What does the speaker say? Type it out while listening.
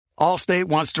Allstate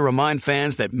wants to remind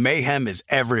fans that mayhem is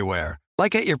everywhere,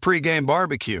 like at your pregame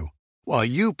barbecue. While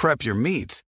you prep your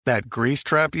meats, that grease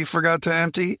trap you forgot to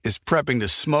empty is prepping to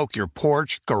smoke your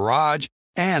porch, garage,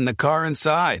 and the car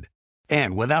inside.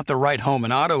 And without the right home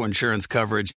and auto insurance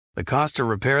coverage, the cost to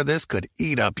repair this could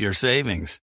eat up your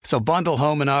savings. So bundle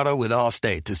home and auto with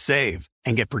Allstate to save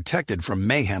and get protected from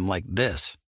mayhem like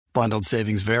this. Bundled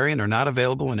savings vary and are not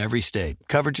available in every state.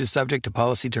 Coverage is subject to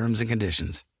policy terms and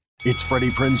conditions. It's Freddie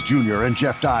Prinze Jr. and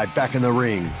Jeff Dye back in the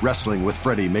ring. Wrestling with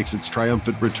Freddie makes its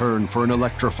triumphant return for an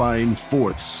electrifying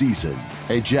 4th season.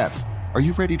 Hey, Jeff, are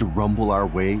you ready to rumble our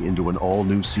way into an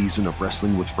all-new season of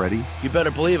Wrestling with Freddie? You better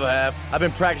believe I have. I've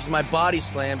been practicing my body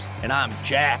slams, and I'm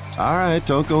jacked. All right,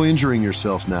 don't go injuring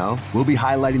yourself now. We'll be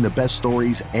highlighting the best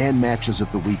stories and matches of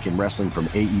the week in wrestling from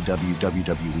AEW,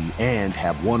 WWE, and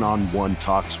have one-on-one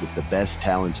talks with the best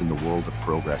talents in the world of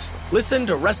pro wrestling. Listen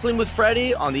to Wrestling with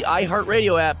Freddie on the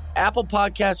iHeartRadio app, Apple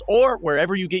Podcasts, or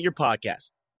wherever you get your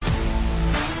podcasts.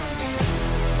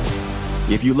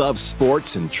 If you love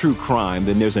sports and true crime,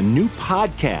 then there's a new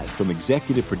podcast from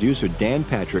executive producer Dan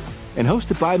Patrick and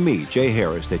hosted by me, Jay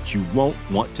Harris, that you won't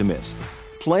want to miss.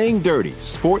 Playing Dirty: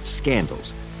 Sports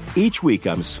Scandals. Each week,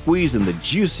 I'm squeezing the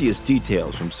juiciest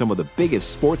details from some of the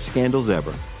biggest sports scandals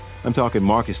ever. I'm talking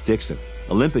Marcus Dixon,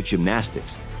 Olympic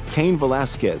gymnastics, Cain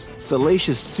Velasquez,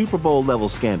 salacious Super Bowl-level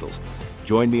scandals.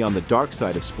 Join me on the dark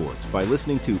side of sports by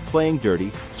listening to Playing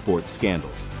Dirty: Sports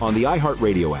Scandals on the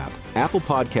iHeartRadio app, Apple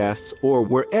Podcasts, or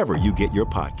wherever you get your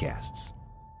podcasts.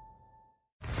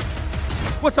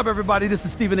 What's up, everybody? This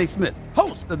is Stephen A. Smith,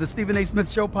 host of the Stephen A.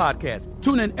 Smith Show podcast.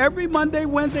 Tune in every Monday,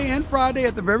 Wednesday, and Friday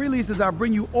at the very least as I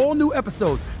bring you all new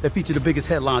episodes that feature the biggest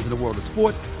headlines in the world of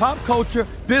sports, pop culture,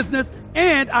 business,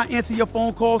 and I answer your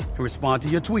phone calls and respond to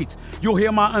your tweets. You'll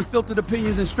hear my unfiltered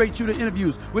opinions and straight-shooter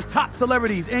interviews with top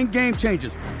celebrities and game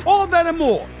changers. All of that and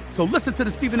more. So listen to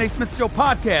the Stephen A. Smith Show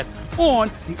podcast on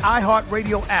the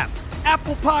iHeartRadio app,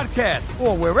 Apple Podcasts,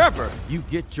 or wherever you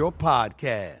get your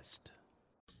podcast.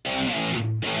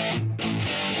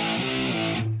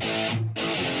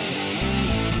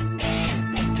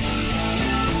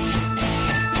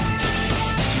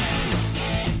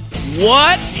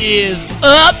 What is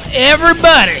up,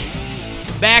 everybody?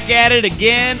 Back at it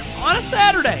again on a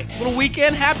Saturday. Little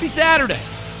weekend. Happy Saturday.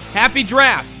 Happy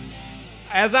draft.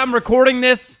 As I'm recording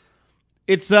this,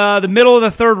 it's the middle of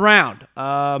the third round.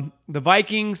 The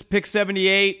Vikings pick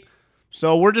 78,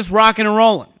 so we're just rocking and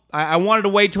rolling. I wanted to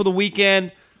wait till the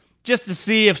weekend just to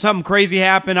see if something crazy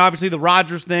happened. Obviously, the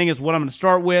Rodgers thing is what I'm going to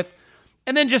start with.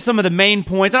 And then just some of the main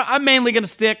points. I'm mainly going to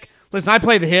stick. Listen, I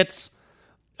play the hits.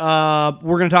 We're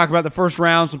going to talk about the first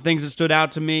round, some things that stood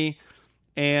out to me,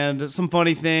 and some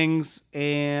funny things.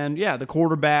 And, yeah, the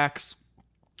quarterbacks.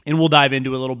 And we'll dive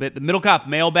into it a little bit. The Middlecoff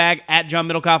mailbag, at John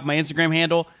Middlecoff, my Instagram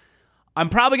handle. I'm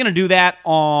probably going to do that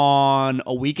on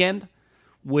a weekend,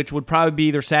 which would probably be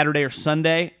either Saturday or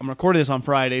Sunday. I'm recording this on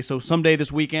Friday, so someday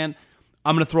this weekend,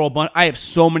 I'm going to throw a bunch. I have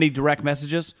so many direct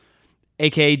messages,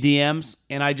 aka DMs,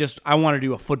 and I want to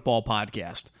do a football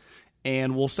podcast.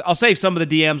 And I'll save some of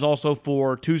the DMs also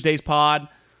for Tuesday's pod,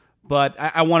 but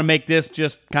I want to make this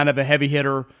just kind of a heavy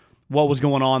hitter, what was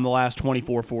going on the last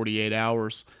 24, 48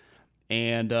 hours.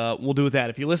 And we'll do with that.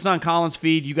 If you listen on Colin's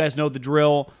feed, you guys know the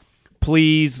drill.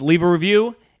 Please leave a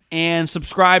review and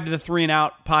subscribe to the 3 and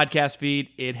Out podcast feed.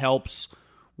 It helps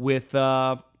with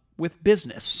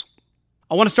business.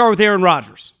 I want to start with Aaron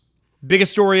Rodgers.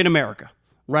 Biggest story in America,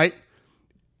 right?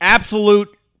 Absolute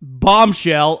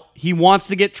bombshell. He wants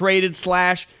to get traded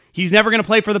 / he's never going to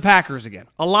play for the Packers again.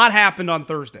 A lot happened on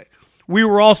Thursday. We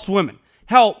were all swimming.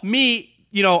 Hell, me,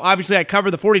 obviously I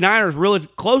covered the 49ers really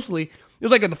closely. It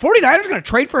was like, are the 49ers going to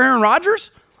trade for Aaron Rodgers?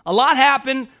 A lot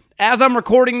happened. As I'm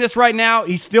recording this right now,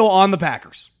 he's still on the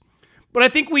Packers. But I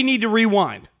think we need to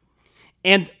rewind.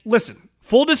 And listen,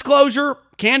 full disclosure,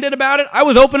 candid about it, I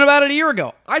was open about it a year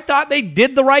ago. I thought they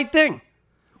did the right thing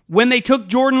when they took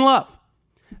Jordan Love.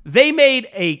 They made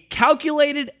a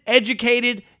calculated,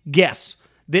 educated guess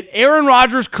that Aaron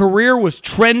Rodgers' career was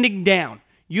trending down.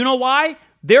 You know why?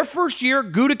 Their first year,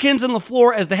 Gutekunst and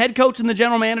LaFleur as the head coach and the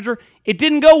general manager, it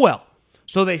didn't go well.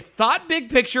 So they thought big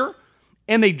picture,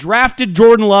 and they drafted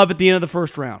Jordan Love at the end of the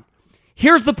first round.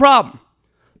 Here's the problem.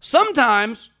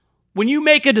 Sometimes when you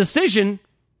make a decision,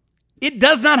 it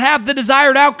does not have the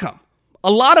desired outcome.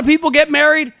 A lot of people get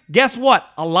married. Guess what?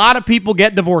 A lot of people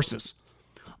get divorces.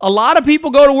 A lot of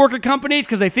people go to work at companies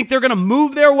because they think they're going to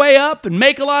move their way up and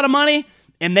make a lot of money,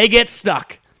 and they get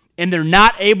stuck, and they're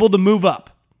not able to move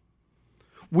up.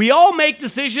 We all make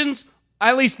decisions,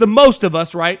 at least the most of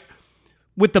us, right,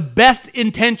 with the best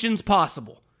intentions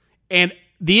possible. And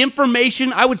the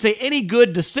information, I would say any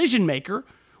good decision maker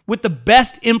with the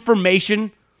best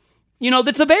information,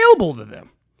 that's available to them.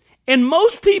 And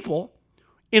most people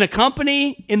in a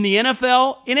company, in the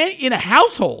NFL, in a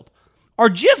household, are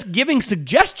just giving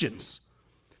suggestions.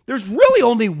 There's really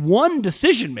only one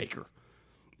decision maker.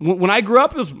 When I grew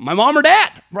up, it was my mom or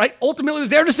dad, right? Ultimately, it was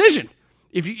their decision.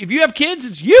 If you have kids,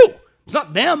 it's you. It's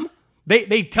not them.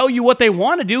 They tell you what they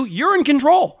want to do. You're in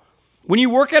control. When you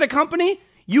work at a company,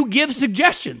 you give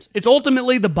suggestions. It's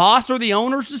ultimately the boss or the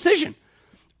owner's decision.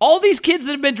 All these kids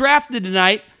that have been drafted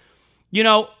tonight,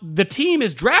 the team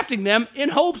is drafting them in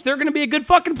hopes they're going to be a good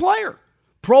fucking player.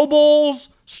 Pro Bowls,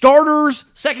 starters,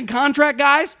 second contract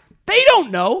guys, they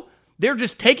don't know. They're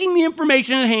just taking the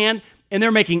information in hand and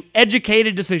they're making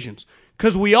educated decisions.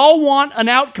 Because we all want an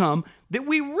outcome that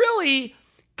we really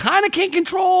kind of can't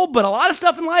control, but a lot of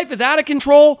stuff in life is out of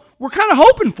control. We're kind of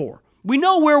hoping for. We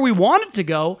know where we want it to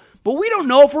go, but we don't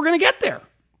know if we're going to get there.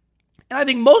 And I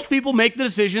think most people make the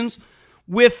decisions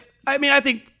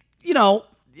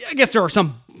I guess there are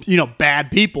some,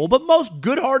 bad people, but most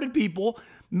good-hearted people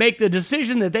make the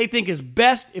decision that they think is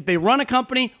best if they run a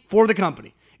company for the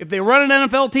company. If they run an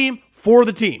NFL team, for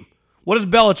the team. What does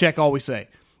Belichick always say?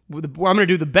 I'm going to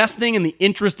do the best thing in the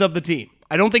interest of the team.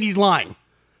 I don't think he's lying.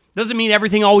 Doesn't mean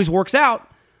everything always works out.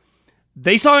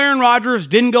 They saw Aaron Rodgers,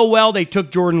 didn't go well, they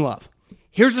took Jordan Love.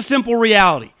 Here's the simple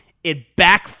reality. It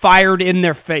backfired in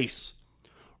their face.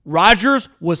 Rodgers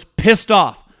was pissed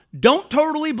off. Don't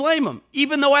totally blame him,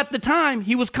 even though at the time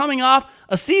he was coming off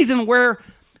a season where,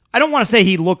 I don't want to say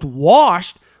he looked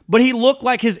washed, but he looked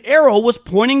like his arrow was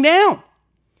pointing down.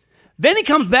 Then he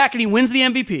comes back and he wins the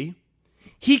MVP.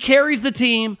 He carries the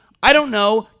team,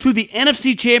 to the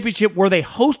NFC Championship where they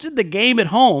hosted the game at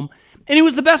home, and he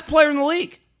was the best player in the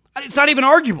league. It's not even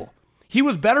arguable. He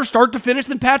was better start to finish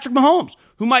than Patrick Mahomes,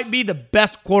 who might be the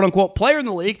best quote-unquote player in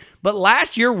the league, but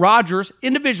last year, Rodgers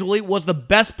individually was the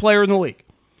best player in the league.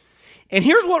 And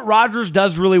here's what Rodgers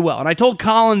does really well, and I told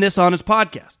Colin this on his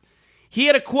podcast. He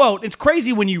had a quote. It's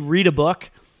crazy when you read a book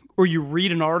or you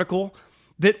read an article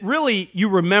that really you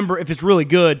remember if it's really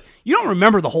good. You don't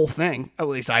remember the whole thing. At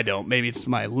least I don't. Maybe it's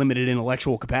my limited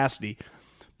intellectual capacity.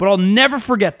 But I'll never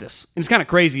forget this. And it's kind of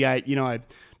crazy. I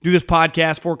do this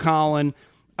podcast for Colin.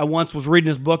 I once was reading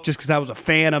his book just because I was a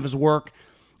fan of his work.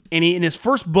 And in his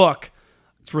first book,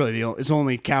 it's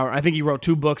only Coward. I think he wrote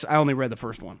 2 books. I only read the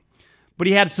first one. But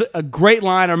he had a great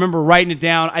line. I remember writing it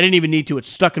down. I didn't even need to. It's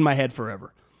stuck in my head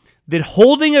forever. That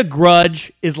holding a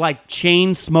grudge is like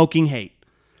chain smoking hate.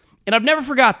 And I've never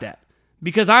forgot that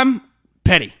because I'm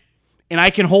petty and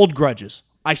I can hold grudges.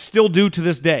 I still do to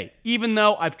this day, even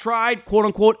though I've tried, quote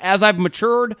unquote, as I've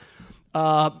matured.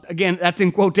 Again, that's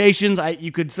in quotations.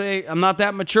 You could say I'm not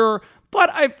that mature,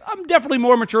 but I'm definitely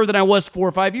more mature than I was 4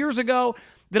 or 5 years ago.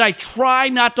 That I try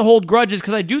not to hold grudges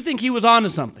because I do think he was onto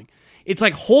something. It's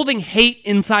like holding hate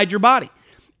inside your body.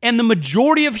 And the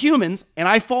majority of humans, and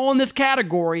I fall in this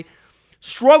category,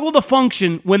 struggle to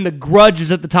function when the grudge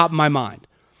is at the top of my mind.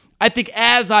 I think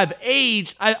as I've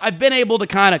aged, I've been able to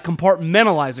kind of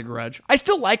compartmentalize a grudge. I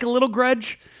still like a little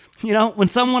grudge. When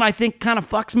someone I think kind of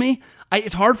fucks me,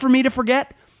 it's hard for me to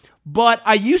forget. But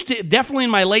I used to, definitely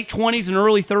in my late 20s and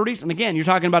early 30s, and again, you're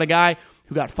talking about a guy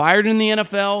who got fired in the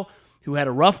NFL, who had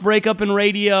a rough breakup in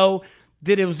radio,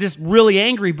 that it was just really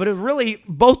angry, but it was really,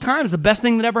 both times, the best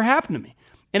thing that ever happened to me.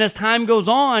 And as time goes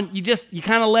on, you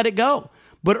kind of let it go.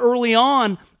 But early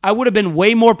on, I would have been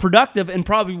way more productive and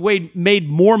probably made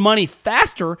more money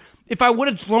faster if I would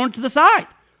have thrown it to the side.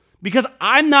 Because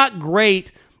I'm not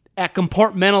great at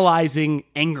compartmentalizing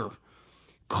anger.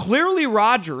 Clearly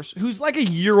Rodgers, who's like a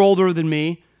year older than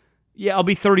me, I'll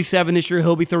be 37 this year,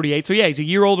 he'll be 38. So he's a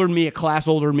year older than me, a class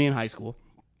older than me in high school.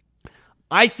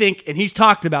 I think, and he's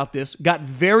talked about this, got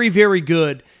very, very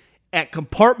good at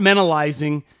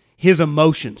compartmentalizing his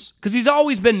emotions. Because he's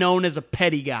always been known as a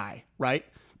petty guy, right?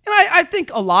 And I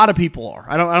think a lot of people are.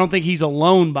 I don't think he's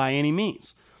alone by any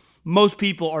means. Most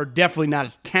people are definitely not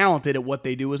as talented at what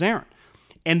they do as Aaron.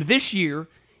 And this year,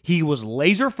 he was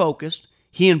laser focused,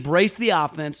 he embraced the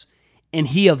offense, and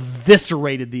he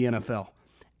eviscerated the NFL.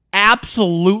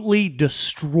 Absolutely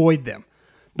destroyed them.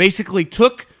 Basically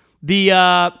took the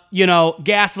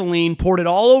gasoline, poured it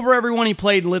all over everyone he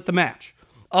played, and lit the match.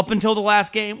 Up until the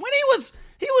last game, when he was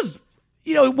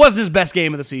it wasn't his best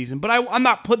game of the season, but I'm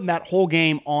not putting that whole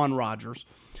game on Rodgers.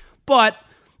 But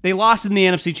they lost in the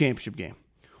NFC Championship game.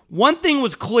 One thing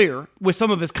was clear with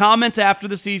some of his comments after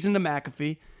the season to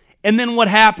McAfee, and then what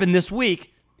happened this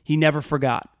week, he never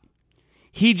forgot.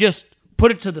 He just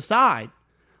put it to the side.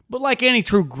 But like any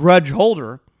true grudge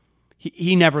holder,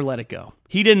 he never let it go.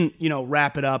 He didn't,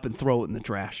 wrap it up and throw it in the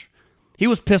trash. He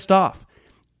was pissed off.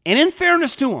 And in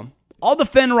fairness to him, I'll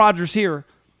defend Rodgers here.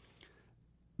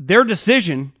 their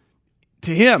decision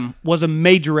to him was a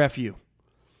major FU.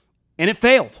 And it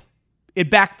failed. It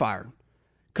backfired.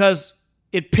 Because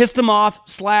it pissed him off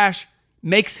 /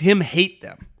 makes him hate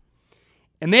them.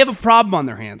 And they have a problem on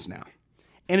their hands now.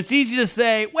 And it's easy to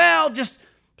say, well, just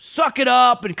suck it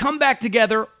up and come back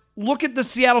together. Look at the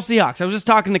Seattle Seahawks. I was just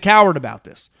talking to Coward about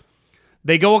this.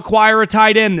 They go acquire a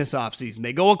tight end this offseason.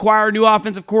 They go acquire a new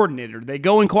offensive coordinator. They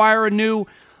go acquire a new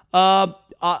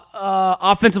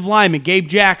offensive lineman, Gabe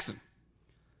Jackson.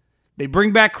 They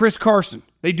bring back Chris Carson.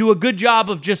 They do a good job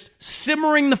of just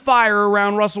simmering the fire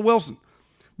around Russell Wilson.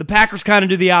 The Packers kind of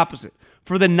do the opposite.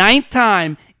 For the 9th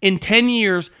time in 10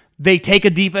 years, they take a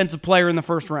defensive player in the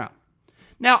first round.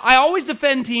 Now, I always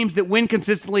defend teams that win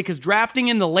consistently because drafting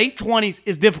in the late 20s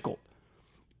is difficult.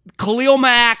 Khalil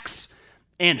Mack's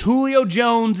and Julio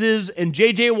Jones's and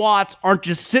J.J. Watt's aren't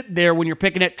just sitting there when you're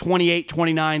picking at 28,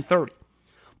 29, 30.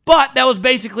 But that was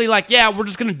basically like, yeah, we're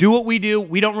just going to do what we do.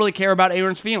 We don't really care about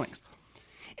Aaron's feelings.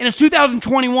 And it's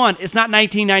 2021. It's not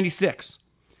 1996.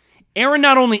 Aaron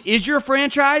not only is your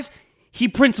franchise, he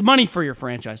prints money for your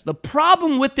franchise. The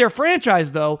problem with their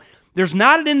franchise, though, there's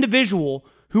not an individual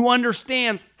who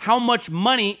understands how much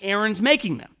money Aaron's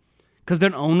making them because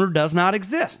their owner does not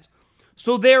exist.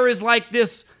 So there is like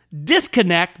this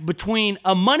disconnect between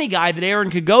a money guy that Aaron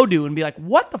could go to and be like,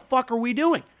 what the fuck are we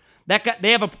doing? That guy,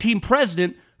 they have a team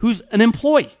president who's an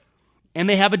employee, and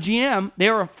they have a GM.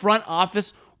 They're a front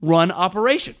office run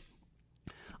operation.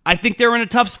 I think they're in a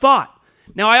tough spot.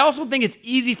 Now, I also think it's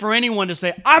easy for anyone to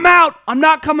say, I'm out. I'm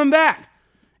not coming back.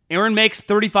 Aaron makes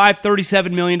 $35,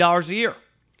 $37 million a year.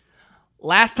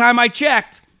 Last time I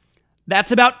checked,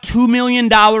 that's about $2 million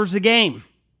a game.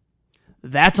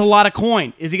 That's a lot of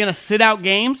coin. Is he going to sit out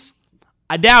games?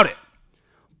 I doubt it.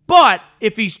 But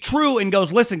if he's true and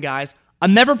goes, listen, guys,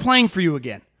 I'm never playing for you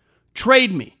again.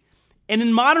 Trade me. And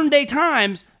in modern day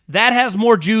times, that has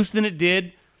more juice than it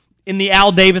did in the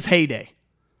Al Davis heyday.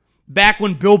 Back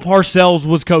when Bill Parcells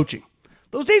was coaching.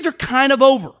 Those days are kind of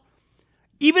over.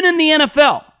 Even in the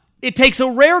NFL, it takes a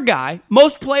rare guy.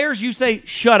 Most players, you say,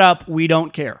 shut up, we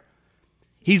don't care.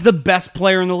 He's the best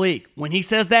player in the league. When he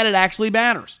says that, it actually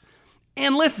matters.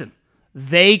 And listen,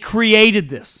 they created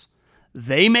this.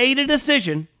 They made a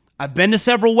decision. I've been to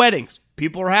several weddings.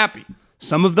 People are happy.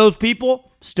 Some of those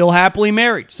people still happily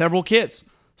married, several kids.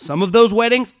 Some of those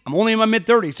weddings, I'm only in my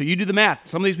mid-30s, so you do the math.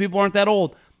 Some of these people aren't that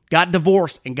old. Got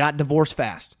divorced and got divorced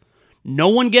fast. No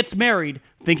one gets married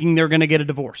thinking they're going to get a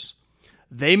divorce.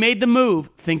 They made the move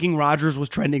thinking Rodgers was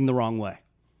trending the wrong way.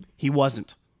 He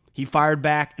wasn't. He fired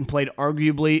back and played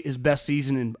arguably his best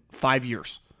season in 5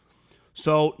 years.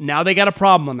 So now they got a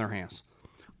problem on their hands.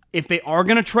 If they are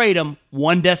going to trade him,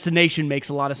 one destination makes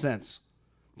a lot of sense.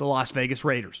 The Las Vegas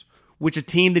Raiders, which a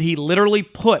team that he literally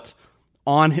put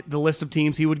on the list of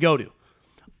teams he would go to.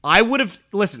 I would have,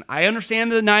 listen, I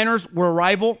understand the Niners were a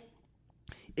rival.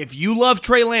 If you love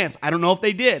Trey Lance, I don't know if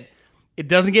they did, it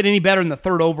doesn't get any better than the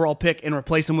 3rd overall pick and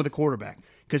replace him with a quarterback.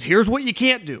 Because here's what you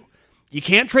can't do. You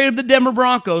can't trade the Denver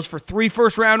Broncos for 3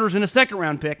 first-rounders and a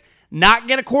second-round pick, not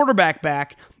get a quarterback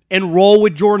back, and roll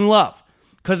with Jordan Love.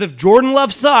 Because if Jordan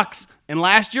Love sucks, and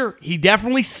last year he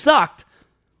definitely sucked,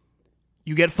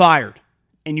 you get fired.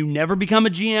 And you never become a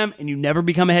GM, and you never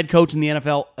become a head coach in the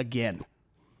NFL again.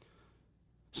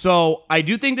 So I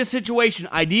do think this situation,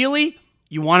 ideally,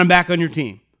 you want him back on your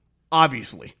team.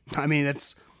 Obviously. I mean,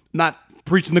 that's not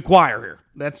preaching the choir here.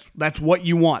 That's what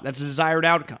you want. That's a desired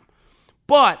outcome.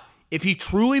 But if he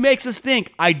truly makes a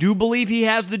stink, I do believe he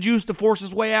has the juice to force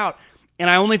his way out. And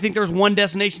I only think there's one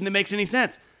destination that makes any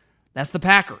sense. That's the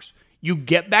Packers. You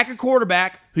get back a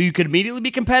quarterback who you could immediately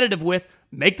be competitive with,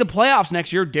 make the playoffs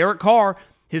next year. Derek Carr,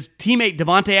 his teammate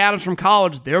Devontae Adams from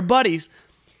college, they're buddies.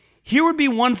 Here would be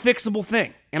one fixable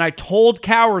thing. And I told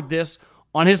Coward this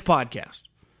on his podcast.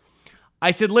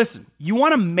 I said, listen, you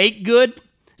want to make good?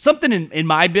 Something in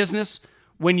my business,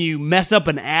 when you mess up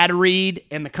an ad read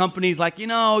and the company's like,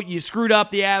 you screwed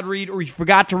up the ad read or you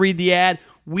forgot to read the ad,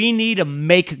 we need to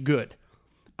make good.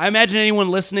 I imagine anyone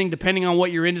listening, depending on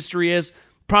what your industry is,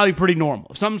 probably pretty normal.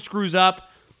 If something screws up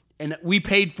and we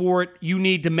paid for it, you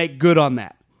need to make good on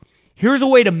that. Here's a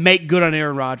way to make good on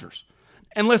Aaron Rodgers.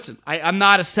 And listen, I'm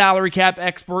not a salary cap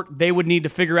expert. They would need to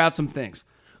figure out some things.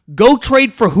 Go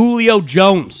trade for Julio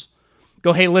Jones.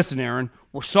 Go, hey, listen, Aaron,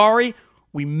 we're sorry.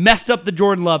 We messed up the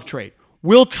Jordan Love trade.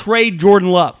 We'll trade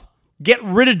Jordan Love. Get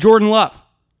rid of Jordan Love.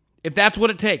 If that's what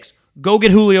it takes, go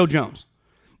get Julio Jones.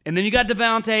 And then you got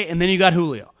Devontae, and then you got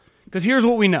Julio. Because here's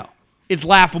what we know. It's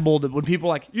laughable that when people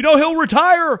are like, he'll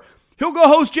retire. He'll go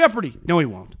host Jeopardy. No, he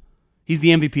won't. He's the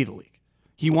MVP of the league.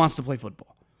 He wants to play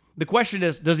football. The question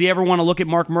is, does he ever want to look at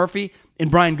Mark Murphy and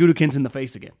Brian Gutekunst in the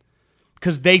face again?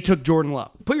 because they took Jordan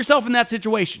Love. Put yourself in that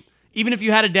situation, even if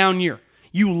you had a down year.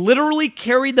 You literally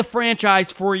carried the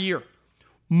franchise for a year.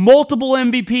 Multiple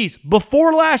MVPs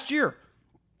before last year.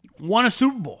 Won a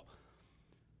Super Bowl.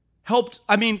 Helped,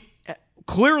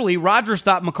 clearly Rodgers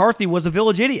thought McCarthy was a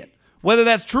village idiot. Whether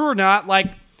that's true or not,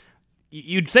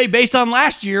 you'd say based on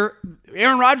last year,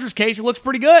 Aaron Rodgers' case, it looks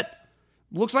pretty good.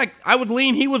 Looks like I would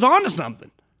lean he was onto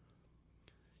something.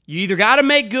 You either got to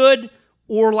make good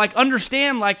or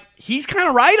understand he's kind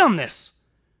of right on this.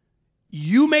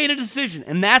 You made a decision,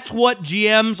 and that's what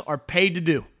GMs are paid to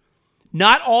do.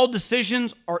 Not all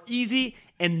decisions are easy,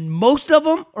 and most of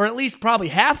them, or at least probably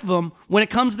half of them, when it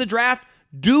comes to the draft,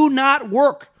 do not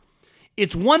work.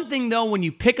 It's one thing, though, when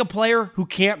you pick a player who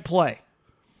can't play.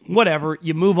 Whatever,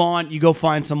 you move on, you go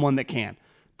find someone that can.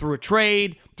 Through a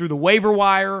trade, through the waiver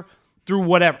wire, through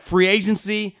whatever, free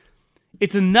agency.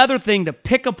 It's another thing to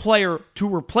pick a player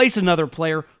to replace another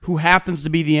player who happens to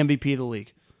be the MVP of the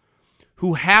league.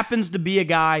 Who happens to be a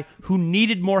guy who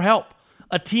needed more help.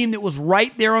 A team that was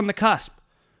right there on the cusp.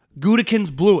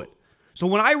 Gutekunst blew it. So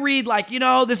when I read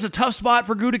this is a tough spot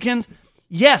for Gutekunst,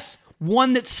 yes,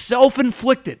 one that's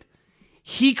self-inflicted.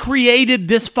 He created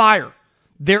this fire.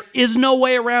 There is no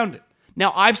way around it.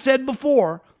 Now, I've said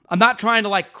before, I'm not trying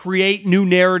to create new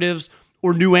narratives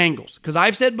or new angles. Because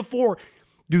I've said before,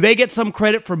 do they get some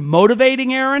credit for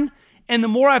motivating Aaron? And the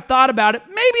more I've thought about it,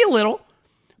 maybe a little.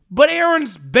 But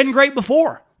Aaron's been great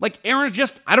before. Aaron's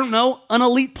just, an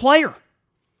elite player.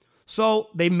 So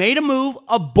they made a move,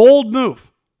 a bold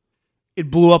move. It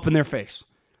blew up in their face.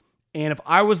 And if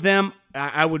I was them,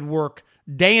 I would work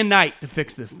day and night to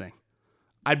fix this thing.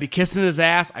 I'd be kissing his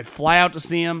ass. I'd fly out to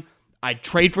see him. I'd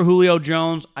trade for Julio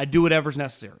Jones. I'd do whatever's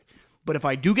necessary. But if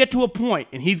I do get to a point,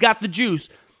 and he's got the juice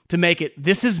to make it,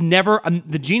 this is never,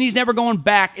 the genie's never going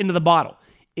back into the bottle.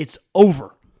 It's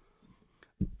over.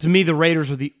 To me, the Raiders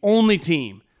are the only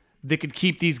team that could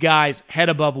keep these guys head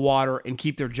above water and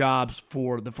keep their jobs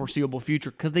for the foreseeable future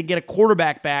because they get a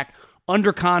quarterback back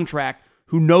under contract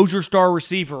who knows your star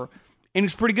receiver, and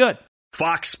he's pretty good.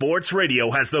 Fox Sports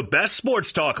Radio has the best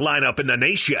sports talk lineup in the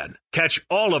nation. Catch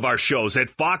all of our shows at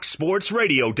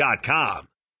foxsportsradio.com.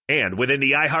 And within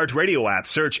the iHeartRadio app,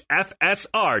 search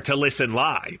FSR to listen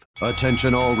live.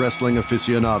 Attention all wrestling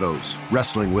aficionados.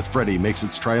 Wrestling with Freddie makes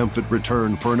its triumphant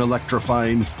return for an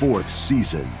electrifying 4th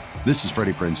season. This is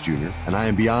Freddie Prinze Jr., and I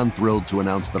am beyond thrilled to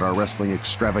announce that our wrestling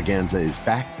extravaganza is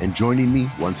back, and joining me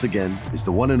once again is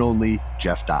the one and only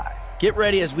Jeff Dye. Get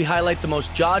ready as we highlight the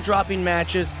most jaw-dropping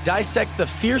matches, dissect the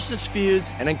fiercest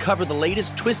feuds, and uncover the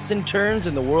latest twists and turns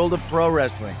in the world of pro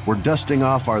wrestling. We're dusting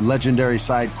off our legendary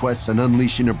side quests and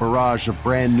unleashing a barrage of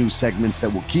brand new segments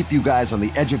that will keep you guys on the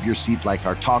edge of your seat like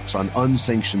our talks on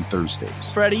Unsanctioned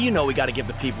Thursdays. Freddie, you know we got to give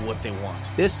the people what they want.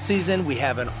 This season, we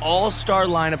have an all-star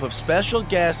lineup of special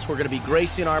guests who are going to be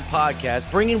gracing our podcast,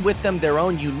 bringing with them their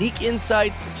own unique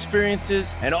insights,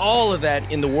 experiences, and all of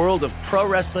that in the world of pro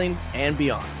wrestling and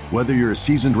beyond. Whether you're a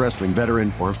seasoned wrestling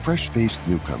veteran or a fresh-faced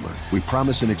newcomer, we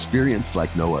promise an experience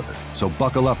like no other. So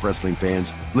buckle up, wrestling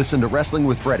fans. Listen to Wrestling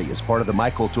with Freddie as part of the My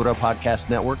Cultura Podcast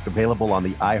Network, available on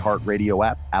the iHeartRadio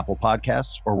app, Apple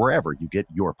Podcasts, or wherever you get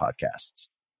your podcasts.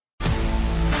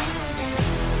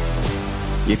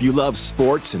 If you love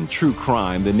sports and true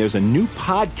crime, then there's a new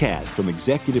podcast from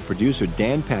executive producer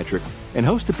Dan Patrick and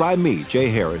hosted by me, Jay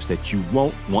Harris, that you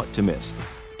won't want to miss.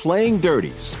 Playing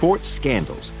Dirty: Sports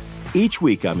Scandals. Each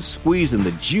week, I'm squeezing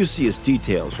the juiciest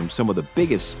details from some of the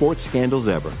biggest sports scandals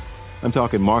ever. I'm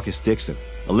talking Marcus Dixon,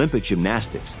 Olympic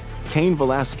gymnastics, Cain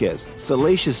Velasquez,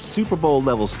 salacious Super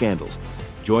Bowl-level scandals.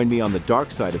 Join me on the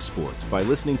dark side of sports by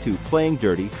listening to Playing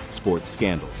Dirty: Sports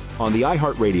Scandals on the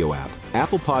iHeartRadio app,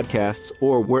 Apple Podcasts,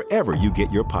 or wherever you get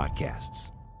your podcasts.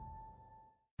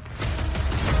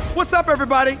 What's up,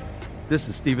 everybody? This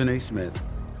is Stephen A. Smith.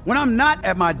 When I'm not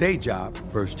at my day job,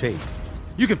 First Take,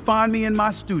 you can find me in my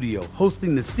studio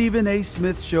hosting the Stephen A.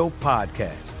 Smith Show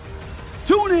podcast.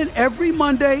 Tune in every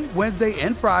Monday, Wednesday,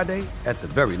 and Friday, at the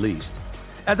very least,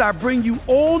 as I bring you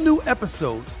all new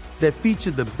episodes that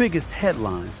feature the biggest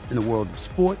headlines in the world of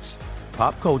sports,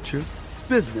 pop culture,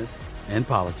 business, and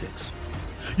politics.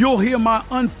 You'll hear my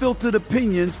unfiltered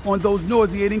opinions on those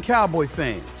nauseating Cowboy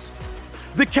fans,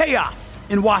 the chaos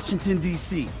in Washington,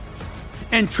 D.C.,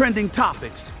 and trending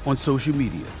topics on social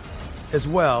media, as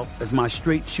well as my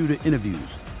straight shooter interviews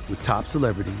with top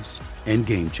celebrities and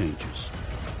game changers.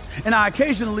 And I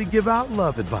occasionally give out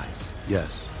love advice.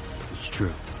 Yes, it's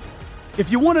true. If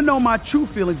you want to know my true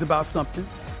feelings about something,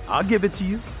 I'll give it to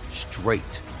you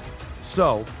straight.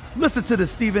 So listen to the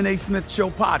Stephen A. Smith Show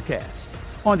podcast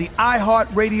on the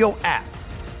iHeartRadio app,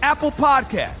 Apple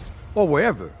Podcasts, or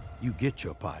wherever you get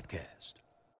your podcast.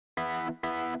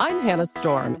 I'm Hannah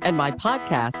Storm, and my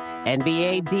podcast,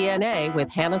 NBA DNA with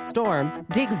Hannah Storm,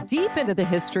 digs deep into the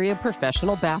history of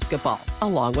professional basketball,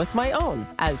 along with my own,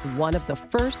 as one of the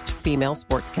first female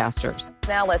sportscasters.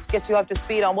 Now let's get you up to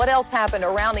speed on what else happened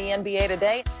around the NBA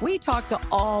today. We talk to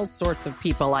all sorts of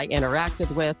people I interacted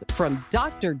with, from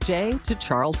Dr. J to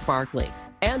Charles Barkley,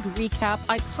 and recap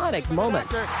iconic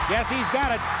moments. Yes, he's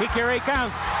got it. Here he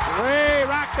comes. Way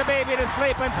rock the baby to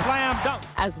sleep and slam dunk.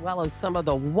 As well as some of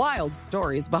the wild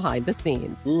stories behind the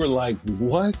scenes. We were like,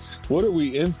 what? What are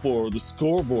we in for? The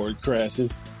scoreboard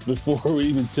crashes before we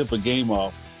even tip a game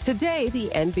off. Today, the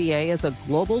NBA is a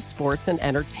global sports and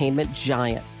entertainment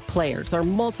giant. Players are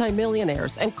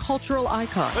multimillionaires and cultural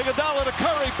icons. Iguodala to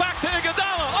Curry, back to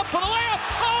Iguodala, up for the layup.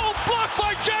 Oh, blocked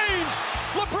by James.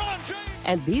 LeBron James.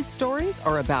 And these stories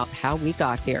are about how we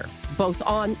got here, both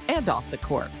on and off the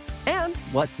court. And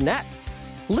what's next?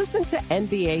 Listen to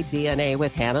NBA DNA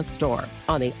with Hannah Storm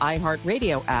on the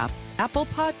iHeartRadio app, Apple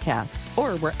Podcasts,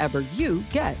 or wherever you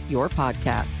get your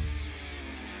podcasts.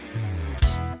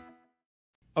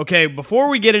 Okay, before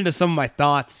we get into some of my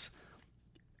thoughts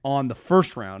on the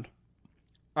first round,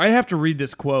 I have to read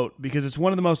this quote because it's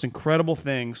one of the most incredible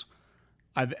things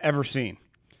I've ever seen.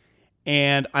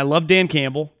 And I love Dan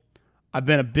Campbell. I've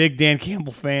been a big Dan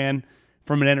Campbell fan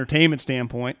from an entertainment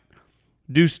standpoint.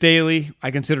 Deuce Staley, I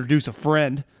consider Deuce a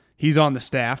friend. He's on the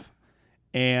staff,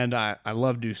 and I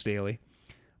love Deuce Staley.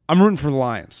 I'm rooting for the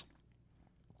Lions.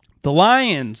 The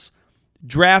Lions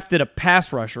drafted a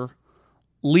pass rusher,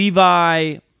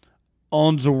 Levi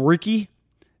Onwuzurike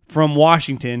from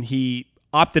Washington. He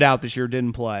opted out this year,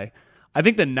 didn't play. I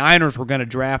think the Niners were going to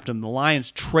draft him. The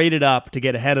Lions traded up to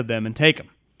get ahead of them and take him.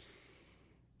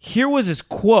 Here was his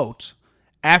quote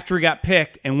after he got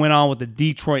picked and went on with the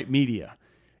Detroit media.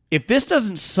 If this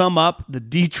doesn't sum up the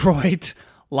Detroit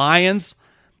Lions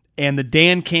and the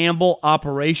Dan Campbell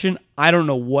operation, I don't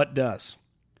know what does.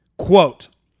 Quote,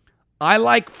 I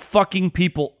like fucking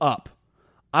people up.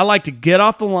 I like to get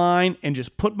off the line and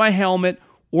just put my helmet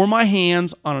or my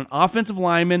hands on an offensive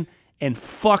lineman and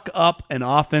fuck up an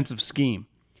offensive scheme.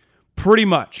 Pretty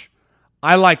much.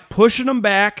 I like pushing them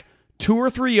back 2 or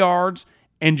 3 yards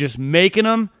and just making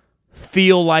them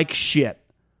feel like shit.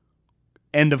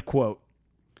 End of quote.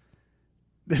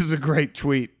 This is a great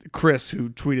tweet. Chris, who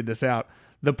tweeted this out.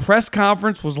 The press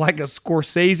conference was like a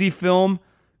Scorsese film.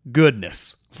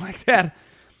 Goodness. Like that.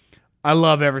 I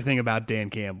love everything about Dan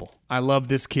Campbell. I love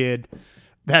this kid.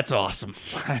 That's awesome.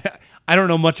 I don't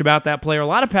know much about that player. A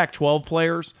lot of Pac-12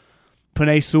 players.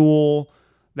 Penei Sewell,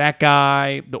 that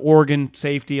guy, the Oregon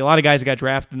safety. A lot of guys that got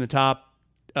drafted in the top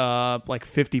like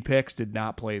 50 picks did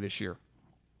not play this year.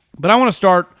 But I want to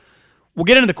start, we'll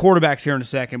get into the quarterbacks here in a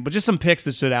second, but just some picks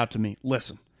that stood out to me.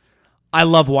 Listen, I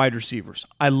love wide receivers.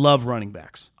 I love running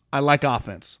backs. I like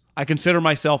offense. I consider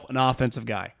myself an offensive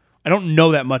guy. I don't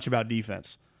know that much about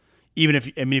defense. Even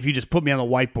if you just put me on the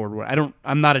whiteboard,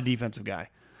 I'm not a defensive guy.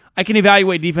 I can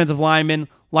evaluate defensive linemen,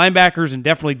 linebackers, and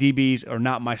definitely DBs are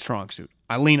not my strong suit.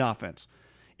 I lean offense.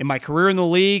 In my career in the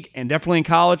league and definitely in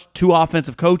college, 2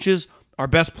 offensive coaches. Our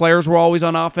best players were always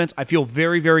on offense. I feel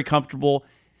very, very comfortable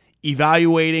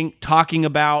evaluating, talking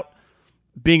about,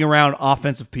 being around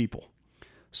offensive people.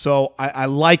 So I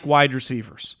like wide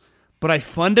receivers. But I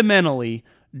fundamentally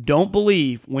don't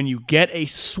believe when you get a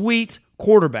sweet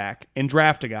quarterback and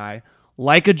draft a guy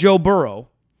like a Joe Burrow,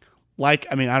 I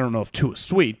don't know if Tua is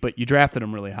sweet, but you drafted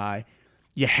him really high,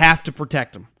 you have to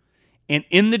protect him. And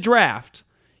in the draft,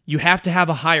 you have to have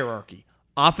a hierarchy.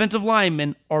 Offensive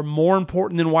linemen are more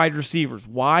important than wide receivers.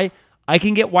 Why? I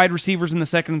can get wide receivers in the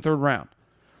 2nd and 3rd round.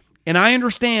 And I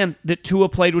understand that Tua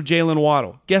played with Jalen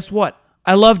Waddle. Guess what?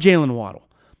 I love Jalen Waddle.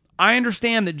 I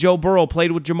understand that Joe Burrow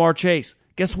played with Jamar Chase.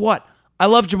 Guess what? I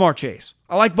love Jamar Chase.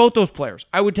 I like both those players.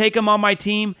 I would take them on my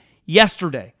team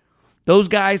yesterday. Those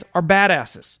guys are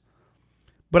badasses.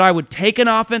 But I would take an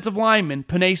offensive lineman,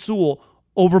 Penei Sewell,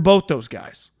 over both those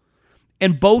guys.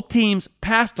 And both teams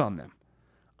passed on them.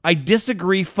 I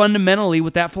disagree fundamentally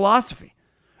with that philosophy.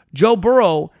 Joe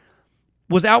Burrow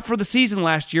was out for the season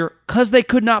last year because they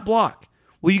could not block.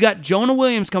 Well, you got Jonah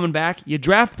Williams coming back. You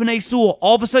draft Penei Sewell.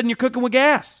 All of a sudden, you're cooking with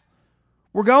gas.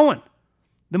 We're going.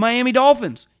 The Miami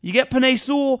Dolphins. You get Penei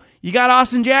Sewell. You got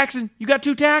Austin Jackson. You got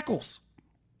 2 tackles.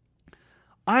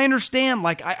 I understand.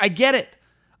 I get it.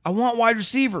 I want wide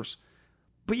receivers.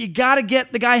 But you got to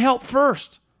get the guy help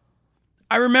first.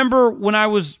 I remember when I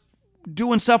was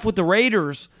doing stuff with the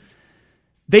Raiders,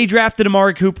 they drafted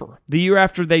Amari Cooper the year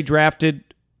after they drafted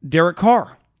Derek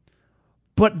Carr.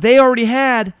 But they already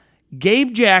had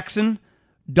Gabe Jackson,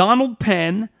 Donald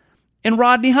Penn, and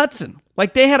Rodney Hudson.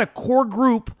 They had a core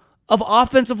group of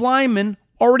offensive linemen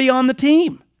already on the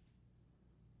team.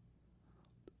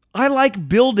 I like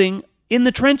building in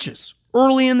the trenches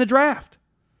early in the draft.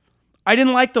 I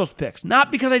didn't like those picks.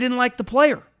 Not because I didn't like the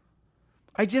player.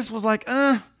 I just was like,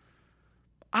 I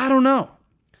don't know.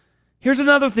 Here's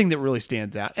another thing that really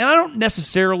stands out. And I don't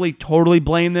necessarily totally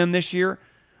blame them this year,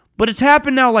 but it's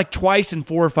happened now like twice in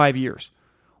 4 or 5 years.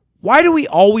 Why do we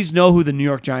always know who the New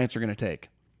York Giants are going to take?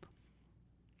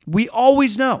 We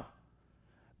always know.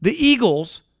 The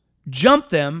Eagles jumped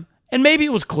them, and maybe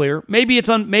it was clear. Maybe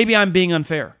I'm being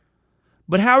unfair.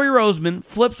 But Howie Roseman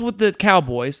flips with the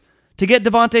Cowboys to get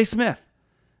Devontae Smith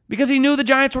because he knew the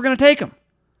Giants were going to take him.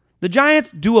 The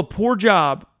Giants do a poor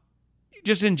job,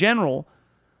 just in general,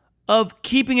 of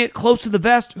keeping it close to the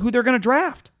vest who they're going to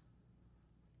draft.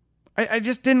 I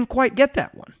just didn't quite get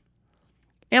that one.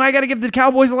 And I got to give the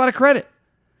Cowboys a lot of credit.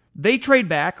 They trade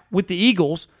back with the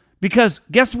Eagles because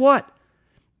guess what?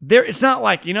 It's not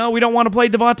like, we don't want to play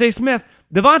Devontae Smith.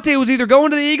 Devontae was either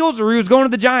going to the Eagles or he was going to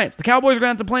the Giants. The Cowboys are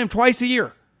going to have to play him twice a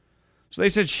year. So they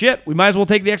said, shit, we might as well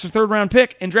take the extra third-round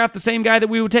pick and draft the same guy that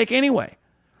we would take anyway.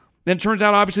 Then it turns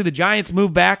out, obviously, the Giants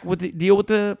moved back with the deal with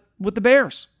the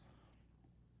Bears.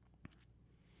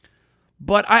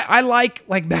 But I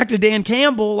like back to Dan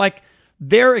Campbell, like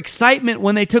their excitement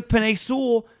when they took Penei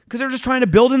Sewell because they're just trying to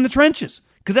build in the trenches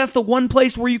because that's the one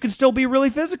place where you can still be really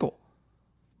physical.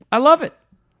 I love it.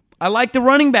 I like the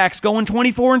running backs going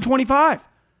 24 and 25.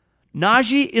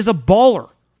 Najee is a baller.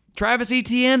 Travis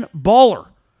Etienne, baller.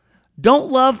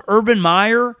 Don't love Urban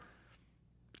Meyer,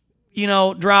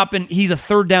 dropping, he's a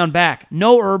third down back.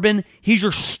 No, Urban, he's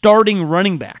your starting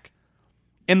running back.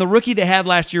 And the rookie they had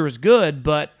last year was good,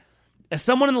 but as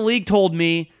someone in the league told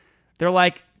me, they're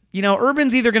like,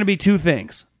 Urban's either going to be two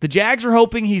things. The Jags are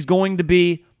hoping he's going to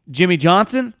be Jimmy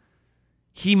Johnson.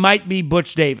 He might be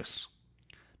Butch Davis.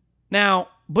 Now,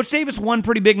 Butch Davis won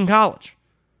pretty big in college.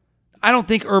 I don't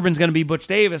think Urban's going to be Butch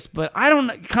Davis, but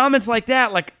comments like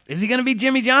that, like, is he going to be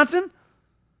Jimmy Johnson?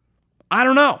 I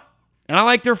don't know. And I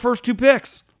like their first 2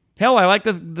 picks. Hell, I like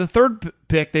the third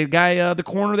pick, the guy, the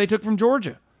corner they took from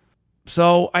Georgia.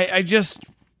 So I just,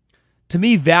 to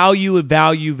me, value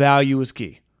is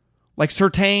key. Like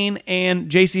Surtain and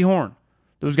J.C. Horn.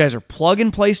 Those guys are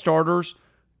plug-and-play starters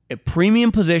at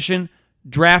premium position,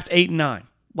 draft 8 and 9.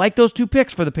 Like those 2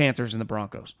 picks for the Panthers and the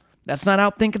Broncos. That's not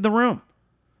outthinking the room.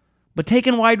 But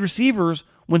taking wide receivers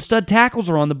when stud tackles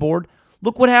are on the board,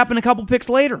 look what happened a couple picks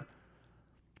later.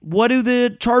 What do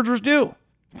the Chargers do?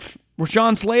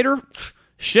 Rashawn Slater?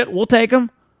 Shit, we'll take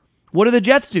him. What do the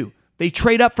Jets do? They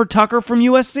trade up for Tucker from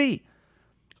USC.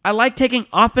 I like taking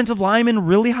offensive linemen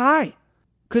really high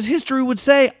because history would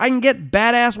say I can get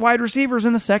badass wide receivers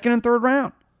in the 2nd and 3rd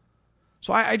round.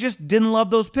 So I just didn't love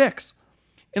those picks.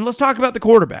 And let's talk about the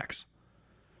quarterbacks.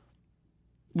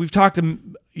 We've talked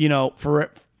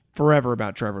forever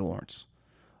about Trevor Lawrence.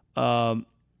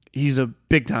 He's a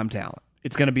big-time talent.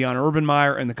 It's going to be on Urban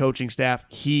Meyer and the coaching staff.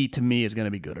 He, to me, is going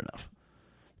to be good enough.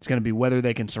 It's going to be whether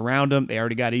they can surround him. They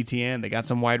already got ETN. They got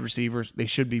some wide receivers. They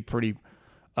should be pretty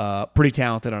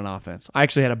talented on offense. I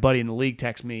actually had a buddy in the league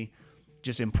text me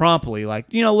just impromptu, like,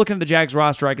 looking at the Jags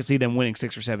roster, I could see them winning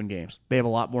 6 or 7 games. They have a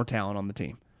lot more talent on the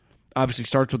team. Obviously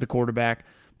starts with the quarterback.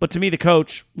 But to me, the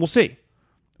coach, we'll see.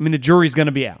 I mean, the jury's going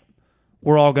to be out.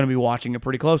 We're all going to be watching it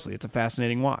pretty closely. It's a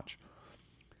fascinating watch.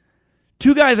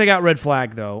 2 guys I got red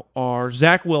flagged, though, are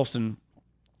Zach Wilson.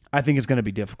 I think it's going to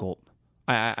be difficult.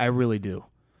 I really do.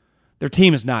 Their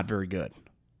team is not very good.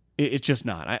 It's just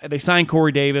not. They signed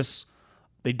Corey Davis.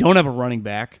 They don't have a running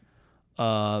back.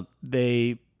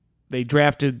 They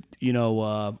drafted,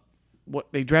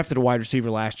 they drafted a wide receiver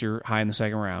last year, high in the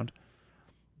 2nd round.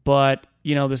 But,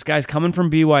 this guy's coming from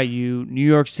BYU, New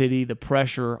York City, the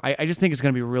pressure. I just think it's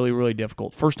going to be really, really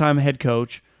difficult. First-time head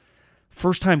coach,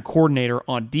 first-time coordinator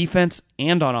on defense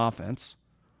and on offense.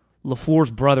 LaFleur's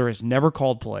brother has never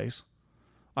called plays.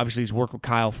 Obviously, he's worked with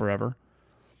Kyle forever.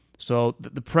 So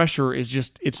the pressure is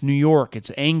just, it's New York.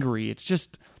 It's angry.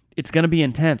 It's going to be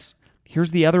intense.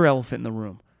 Here's the other elephant in the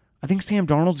room. I think Sam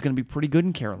Darnold's going to be pretty good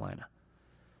in Carolina.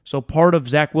 So part of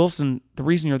Zach Wilson, the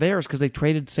reason you're there is because they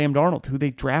traded Sam Darnold, who they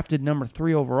drafted number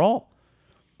 3 overall.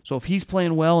 So if he's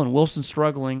playing well and Wilson's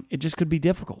struggling, it just could be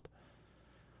difficult.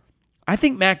 I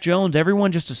think Mac Jones,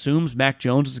 everyone just assumes Mac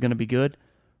Jones is going to be good.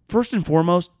 First and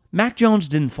foremost, Mac Jones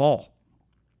didn't fall.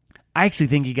 I actually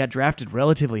think he got drafted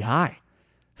relatively high.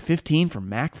 15 for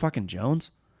Mac fucking Jones.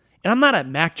 And I'm not a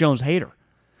Mac Jones hater.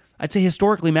 I'd say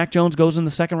historically Mac Jones goes in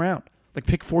the 2nd round, like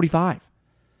pick 45.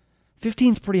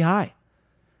 15's pretty high.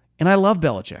 And I love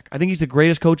Belichick. I think he's the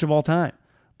greatest coach of all time.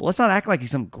 But let's not act like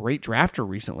he's some great drafter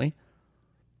recently.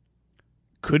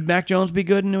 Could Mac Jones be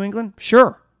good in New England?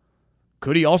 Sure.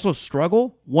 Could he also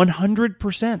struggle?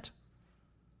 100%.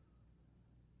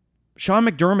 Sean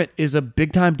McDermott is a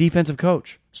big-time defensive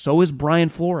coach. So is Brian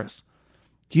Flores.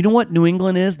 Do you know what New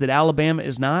England is that Alabama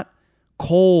is not?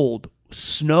 Cold,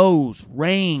 snows,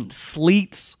 rain,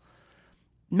 sleets.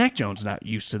 Mac Jones not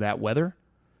used to that weather.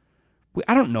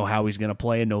 I don't know how he's going to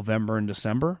play in November and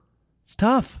December. It's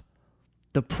tough.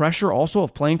 The pressure also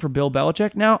of playing for Bill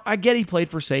Belichick. Now, I get he played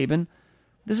for Saban.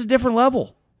 This is a different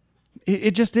level.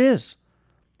 It just is.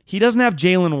 He doesn't have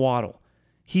Jalen Waddle.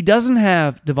 He doesn't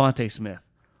have Devontae Smith.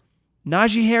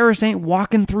 Najee Harris ain't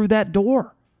walking through that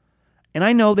door. And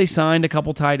I know they signed a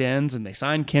couple tight ends, and they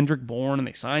signed Kendrick Bourne, and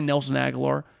they signed Nelson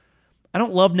Aguilar. I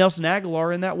don't love Nelson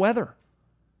Aguilar in that weather.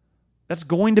 That's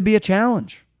going to be a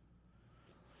challenge.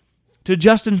 To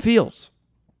Justin Fields.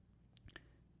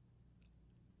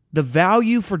 The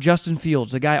value for Justin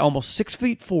Fields, a guy almost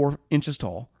 6'4"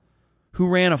 tall, who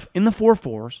ran in the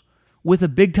 4.4s with a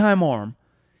big-time arm,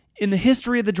 in the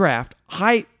history of the draft,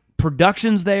 high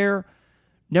productions there,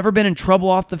 never been in trouble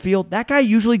off the field. That guy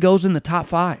usually goes in the top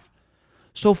 5.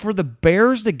 So for the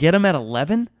Bears to get him at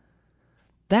 11,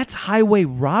 that's highway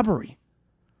robbery.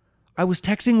 I was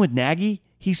texting with Nagy.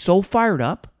 He's so fired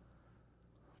up.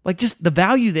 Like, just the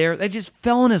value there, that just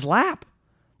fell in his lap.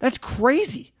 That's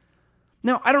crazy.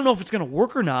 Now, I don't know if it's going to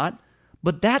work or not,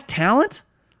 but that talent,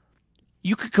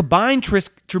 you could combine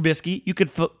Trubisky, you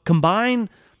could combine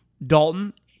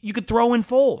Dalton, you could throw in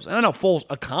Foles. And I know Foles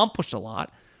accomplished a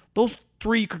lot. Those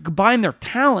three, you could combine their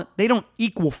talent. They don't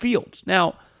equal Fields.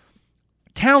 Now,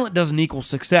 talent doesn't equal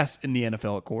success in the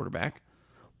NFL at quarterback,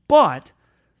 but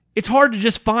it's hard to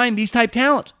just find these type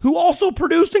talents who also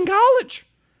produced in college.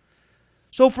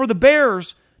 So for the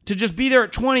Bears to just be there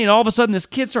at 20 and all of a sudden this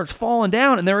kid starts falling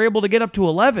down and they're able to get up to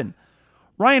 11,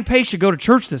 Ryan Pace should go to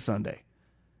church this Sunday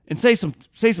and say some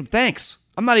thanks.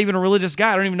 I'm not even a religious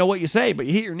guy. I don't even know what you say, but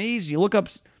you hit your knees, you look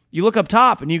up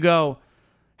top and you go,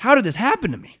 how did this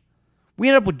happen to me? We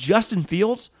ended up with Justin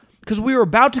Fields because we were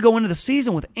about to go into the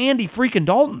season with Andy freaking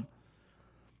Dalton.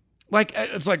 Like,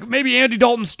 it's like maybe Andy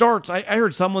Dalton starts. I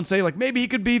heard someone say, like, maybe he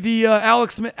could be the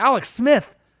Alex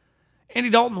Smith. Andy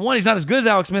Dalton, 1, he's not as good as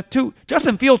Alex Smith. 2,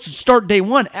 Justin Fields should start day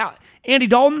 1. Andy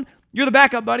Dalton, you're the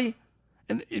backup, buddy.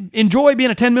 And enjoy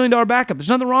being a $10 million backup. There's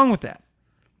nothing wrong with that.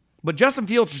 But Justin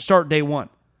Fields should start day 1.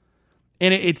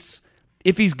 And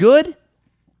if he's good,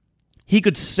 he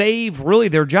could save really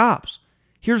their jobs.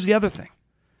 Here's the other thing.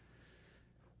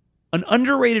 An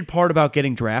underrated part about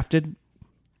getting drafted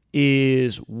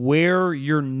is where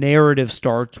your narrative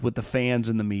starts with the fans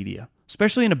and the media,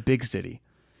 especially in a big city.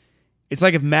 It's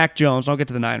like if Mac Jones, I'll get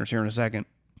to the Niners here in a second,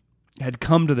 had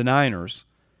come to the Niners,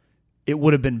 it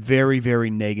would have been very, very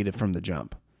negative from the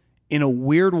jump. In a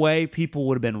weird way, people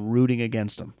would have been rooting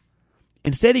against him.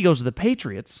 Instead, he goes to the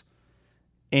Patriots,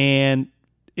 and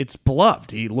it's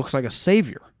beloved. He looks like a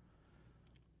savior.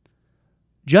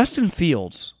 Justin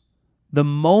Fields, the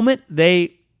moment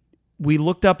we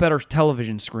looked up at our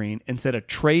television screen and said a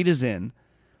trade is in,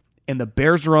 and the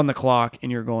Bears are on the clock,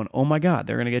 and you're going, oh my God,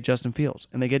 they're going to get Justin Fields.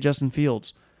 And they get Justin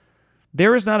Fields.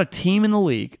 There is not a team in the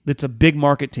league that's a big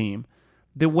market team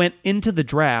that went into the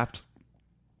draft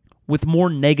with more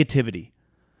negativity,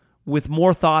 with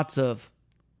more thoughts of,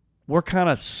 we're kind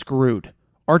of screwed.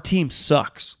 Our team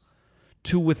sucks.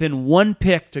 To within one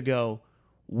pick to go,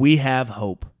 we have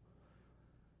hope.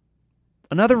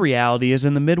 Another reality is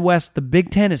in the Midwest, the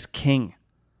Big Ten is king.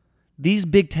 These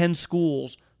Big Ten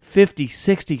schools, 50,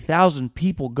 60,000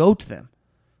 people go to them.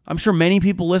 I'm sure many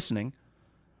people listening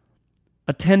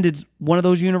attended one of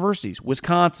those universities.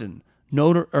 Wisconsin,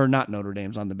 not Notre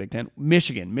Dame's on the Big Ten,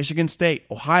 Michigan State,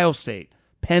 Ohio State,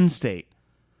 Penn State,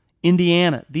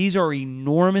 Indiana. These are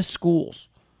enormous schools.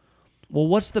 Well,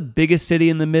 what's the biggest city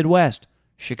in the Midwest?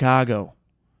 Chicago.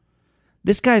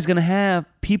 This guy's going to have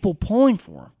people pulling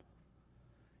for him.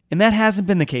 And that hasn't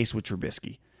been the case with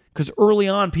Trubisky. Because early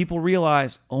on, people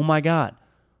realized, oh my God,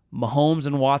 Mahomes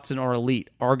and Watson are elite.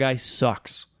 Our guy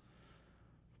sucks.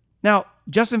 Now,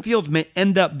 Justin Fields may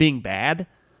end up being bad,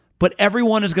 but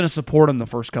everyone is going to support him the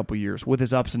first couple years with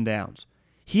his ups and downs.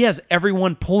 He has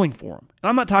everyone pulling for him. And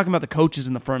I'm not talking about the coaches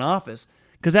in the front office,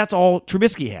 because that's all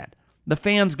Trubisky had. The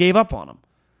fans gave up on him.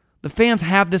 The fans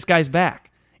have this guy's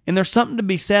back. And there's something to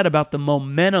be said about the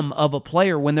momentum of a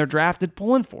player when they're drafted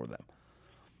pulling for them.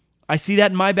 I see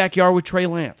that in my backyard with Trey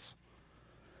Lance.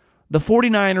 The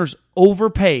 49ers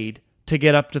overpaid to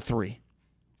get up to 3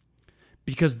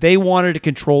 because they wanted to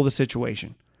control the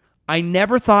situation. I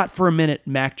never thought for a minute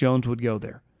Mac Jones would go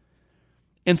there.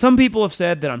 And some people have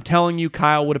said that I'm telling you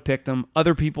Kyle would have picked him.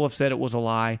 Other people have said it was a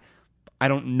lie. I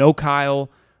don't know Kyle.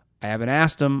 I haven't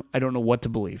asked him. I don't know what to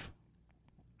believe.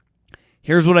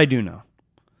 Here's what I do know.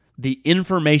 The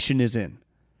information is in.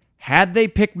 Had they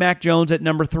picked Mac Jones at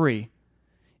number 3,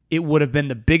 it would have been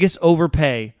the biggest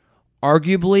overpay,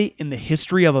 arguably in the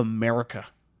history of America,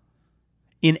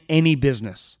 in any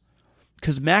business.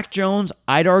 Because Mac Jones,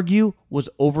 I'd argue, was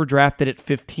overdrafted at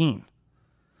 15.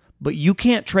 But you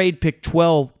can't trade pick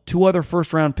 12, 2 other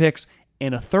first-round picks,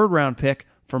 and a third-round pick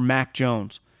for Mac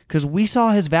Jones. Because we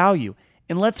saw his value.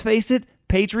 And let's face it,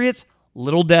 Patriots,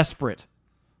 little desperate.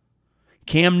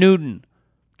 Cam Newton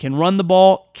can run the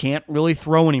ball, can't really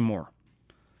throw anymore.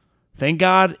 Thank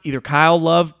God either Kyle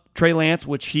loved Trey Lance,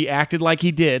 which he acted like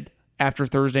he did after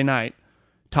Thursday night,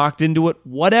 talked into it,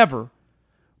 whatever,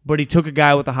 but he took a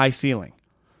guy with a high ceiling.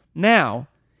 Now,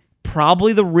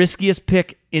 probably the riskiest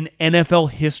pick in NFL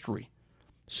history.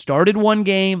 Started one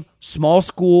game, small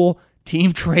school,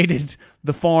 team traded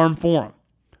the farm for him.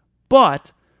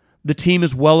 But the team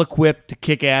is well equipped to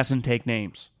kick ass and take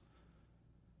names.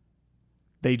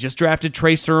 They just drafted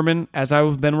Trey Sermon as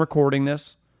I've been recording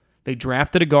this. They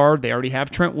drafted a guard. They already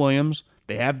have Trent Williams.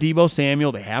 They have Deebo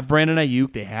Samuel. They have Brandon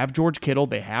Ayuk. They have George Kittle.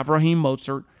 They have Raheem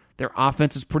Mostert. Their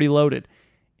offense is pretty loaded.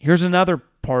 Here's another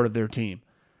part of their team.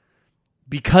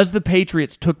 Because the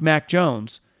Patriots took Mac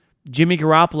Jones, Jimmy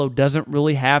Garoppolo doesn't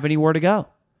really have anywhere to go.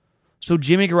 So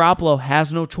Jimmy Garoppolo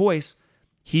has no choice.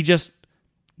 He just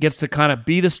gets to kind of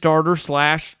be the starter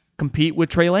 / compete with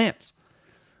Trey Lance.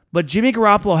 But Jimmy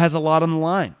Garoppolo has a lot on the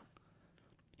line.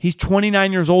 He's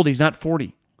 29 years old. He's not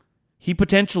 40. He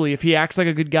potentially, if he acts like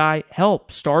a good guy,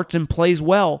 starts and plays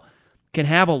well, can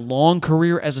have a long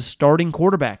career as a starting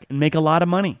quarterback and make a lot of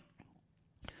money.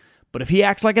 But if he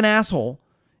acts like an asshole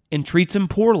and treats him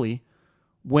poorly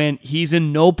when he's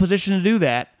in no position to do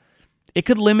that, it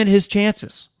could limit his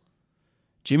chances.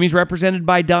 Jimmy's represented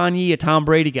by Don Yee, a Tom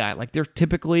Brady guy. Like, they're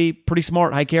typically pretty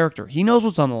smart, high character. He knows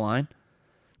what's on the line.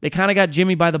 They kind of got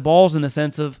Jimmy by the balls in the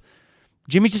sense of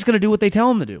Jimmy's just going to do what they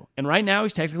tell him to do. And right now,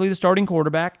 he's technically the starting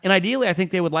quarterback. And ideally, I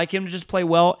think they would like him to just play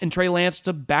well and Trey Lance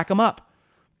to back him up.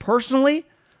 Personally,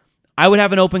 I would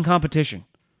have an open competition.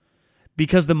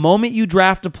 Because the moment you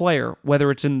draft a player, whether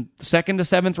it's in the 2nd to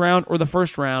 7th round or the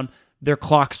 1st round, their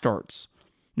clock starts.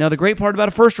 Now, the great part about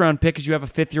a 1st-round pick is you have a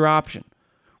 5th-year option,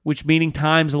 which meaning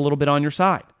time's a little bit on your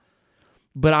side.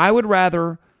 But I would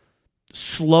rather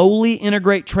slowly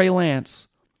integrate Trey Lance.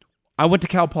 I went to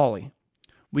Cal Poly.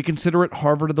 We consider it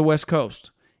Harvard of the West Coast,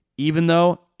 even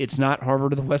though it's not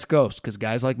Harvard of the West Coast because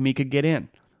guys like me could get in.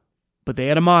 But they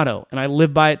had a motto, and I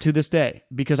live by it to this day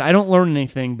because I don't learn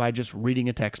anything by just reading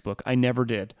a textbook. I never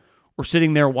did. Or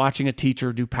sitting there watching a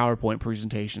teacher do PowerPoint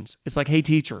presentations. It's like, hey,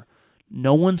 teacher,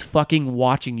 no one's fucking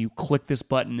watching you click this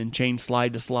button and change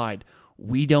slide to slide.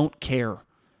 We don't care.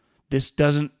 This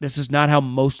is not how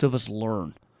most of us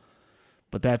learn.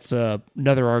 But that's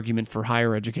another argument for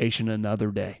higher education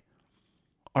another day.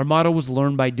 Our motto was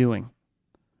learn by doing.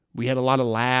 We had a lot of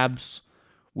labs.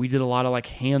 We did a lot of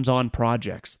hands-on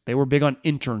projects. They were big on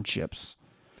internships.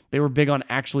 They were big on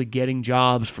actually getting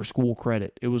jobs for school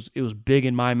credit. It was big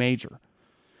in my major.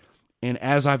 And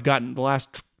as I've gotten the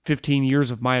last 15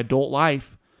 years of my adult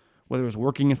life, whether it was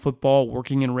working in football,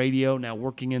 working in radio, now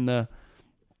working in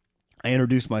I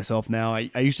introduce myself now. I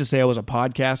used to say I was a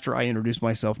podcaster. I introduce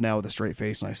myself now with a straight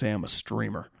face, and I say I'm a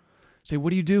streamer. Say,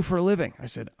 what do you do for a living? I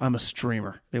said, I'm a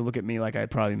streamer. They look at me like I'd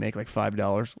probably make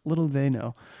 $5. Little do they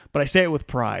know. But I say it with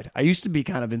pride. I used to be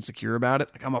kind of insecure about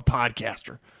it. I'm a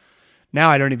podcaster.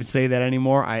 Now I don't even say that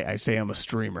anymore. I say I'm a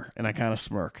streamer, and I kind of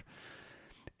smirk.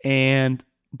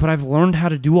 But I've learned how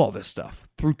to do all this stuff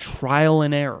through trial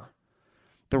and error.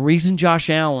 The reason Josh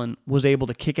Allen was able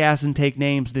to kick ass and take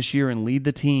names this year and lead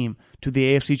the team to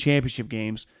the AFC Championship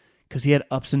games because he had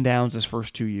ups and downs his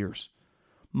first 2 years.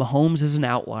 Mahomes is an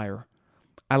outlier.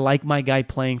 I like my guy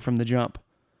playing from the jump.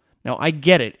 Now, I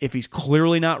get it. If he's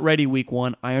clearly not ready week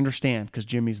 1, I understand because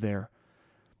Jimmy's there.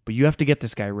 But you have to get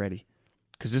this guy ready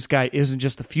because this guy isn't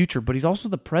just the future, but he's also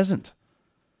the present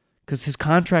because his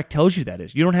contract tells you that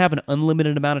is. You don't have an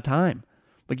unlimited amount of time.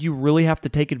 You really have to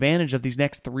take advantage of these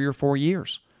next 3 or 4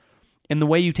 years. And the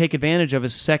way you take advantage of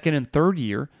his 2nd and 3rd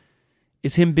year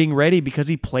is him being ready because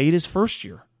he played his 1st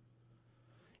year.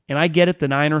 And I get it. The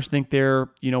Niners think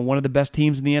they're, one of the best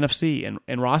teams in the NFC.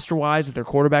 And roster-wise, if their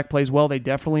quarterback plays well, they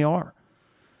definitely are.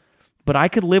 But I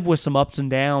could live with some ups and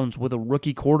downs with a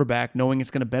rookie quarterback knowing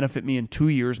it's going to benefit me in 2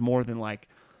 years more than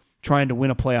trying to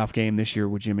win a playoff game this year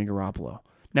with Jimmy Garoppolo.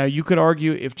 Now, you could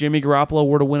argue if Jimmy Garoppolo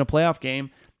were to win a playoff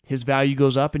game, his value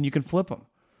goes up and you can flip him.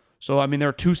 So, there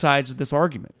are two sides of this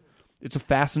argument. It's a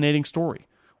fascinating story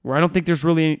where I don't think there's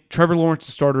really any. Trevor Lawrence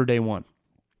the starter day 1.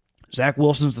 Zach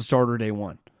Wilson's the starter day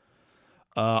 1.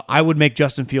 I would make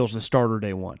Justin Fields the starter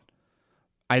day 1.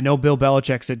 I know Bill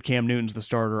Belichick said Cam Newton's the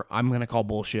starter. I'm going to call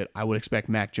bullshit. I would expect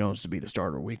Mac Jones to be the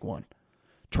starter week 1.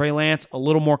 Trey Lance, a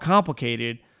little more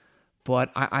complicated,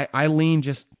 but I lean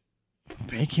just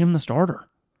make him the starter.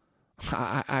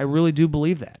 I really do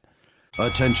believe that.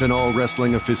 Attention all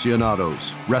wrestling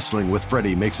aficionados. Wrestling with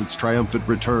Freddie makes its triumphant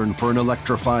return for an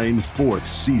electrifying 4th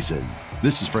season.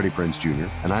 This is Freddie Prinze Jr.,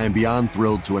 and I am beyond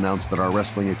thrilled to announce that our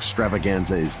wrestling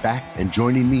extravaganza is back, and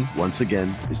joining me once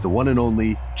again is the one and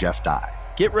only Jeff Dye.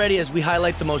 Get ready as we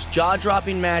highlight the most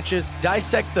jaw-dropping matches,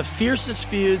 dissect the fiercest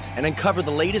feuds, and uncover the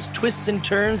latest twists and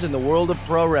turns in the world of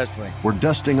pro wrestling. We're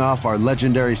dusting off our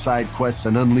legendary side quests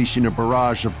and unleashing a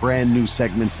barrage of brand new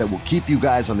segments that will keep you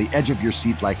guys on the edge of your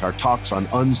seat like our talks on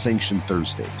Unsanctioned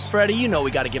Thursdays. Freddie, you know we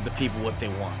got to give the people what they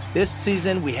want. This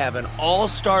season, we have an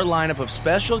all-star lineup of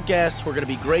special guests who are going to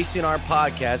be gracing our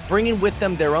podcast, bringing with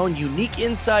them their own unique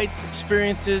insights,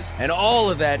 experiences, and all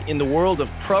of that in the world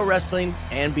of pro wrestling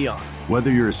and beyond.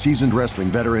 Whether you're a seasoned wrestling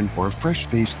veteran or a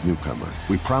fresh-faced newcomer,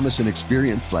 we promise an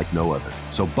experience like no other.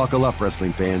 So buckle up,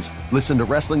 wrestling fans. Listen to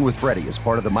Wrestling with Freddie as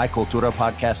part of the My Cultura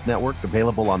Podcast Network,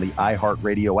 available on the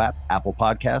iHeartRadio app, Apple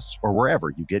Podcasts, or wherever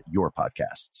you get your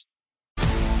podcasts.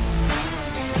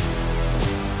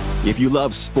 If you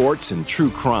love sports and true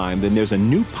crime, then there's a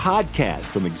new podcast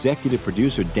from executive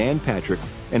producer Dan Patrick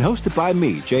and hosted by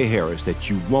me, Jay Harris, that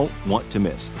you won't want to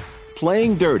miss.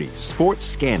 Playing Dirty: Sports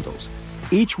Scandals.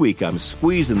 Each week, I'm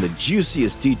squeezing the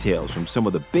juiciest details from some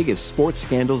of the biggest sports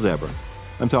scandals ever.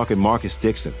 I'm talking Marcus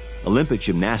Dixon, Olympic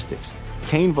gymnastics,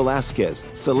 Cain Velasquez,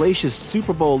 salacious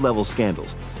Super Bowl-level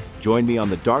scandals. Join me on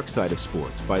the dark side of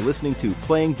sports by listening to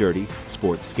Playing Dirty: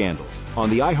 Sports Scandals on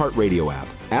the iHeartRadio app,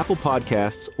 Apple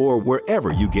Podcasts, or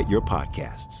wherever you get your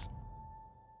podcasts.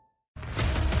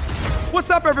 What's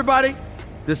up, everybody?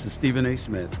 This is Stephen A.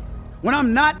 Smith. When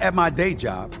I'm not at my day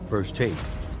job, First Take,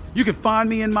 you can find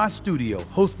me in my studio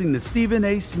hosting the Stephen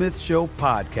A. Smith Show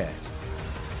podcast.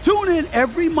 Tune in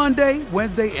every Monday,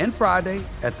 Wednesday, and Friday,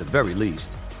 at the very least,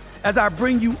 as I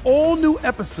bring you all new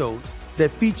episodes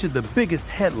that feature the biggest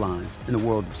headlines in the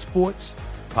world of sports,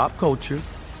 pop culture,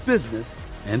 business,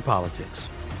 and politics.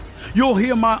 You'll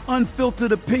hear my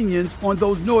unfiltered opinions on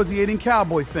those nauseating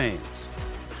Cowboy fans,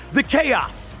 the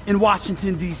chaos in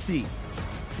Washington, D.C.,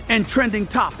 and trending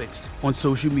topics on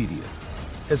social media,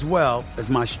 as well as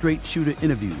my straight shooter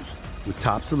interviews with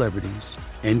top celebrities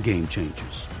and game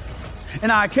changers.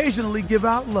 And I occasionally give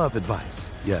out love advice.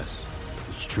 Yes,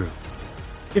 it's true.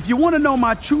 If you want to know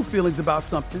my true feelings about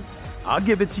something, I'll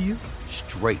give it to you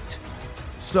straight.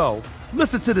 So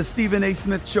listen to the Stephen A.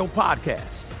 Smith Show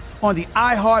podcast on the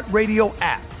iHeartRadio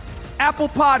app, Apple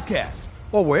Podcasts,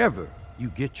 or wherever you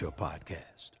get your podcast.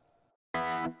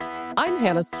 I'm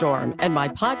Hannah Storm, and my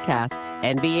podcast,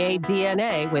 NBA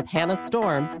DNA with Hannah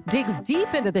Storm, digs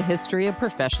deep into the history of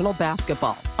professional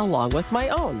basketball, along with my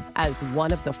own, as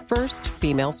one of the first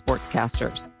female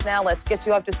sportscasters. Now let's get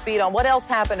you up to speed on what else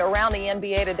happened around the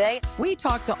NBA today. We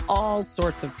talk to all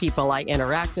sorts of people I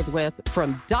interacted with,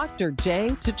 from Dr.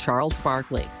 J to Charles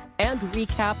Barkley, and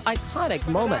recap iconic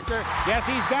moments. Yes,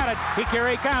 he's got it. Here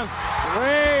he comes.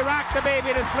 Way rock the baby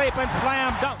to sleep and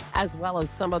slam dunk. As well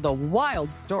as some of the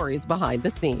wild stories behind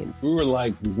the scenes. We were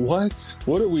like, what?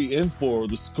 What are we in for?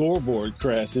 The scoreboard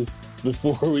crashes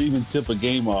before we even tip a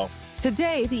game off.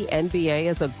 Today, the NBA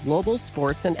is a global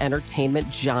sports and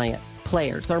entertainment giant.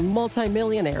 Players are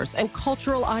multimillionaires and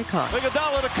cultural icons.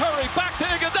 Iguodala to Curry, back to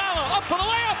Iguodala, up for the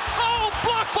layup. Oh,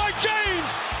 blocked by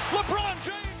James. LeBron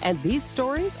James. And these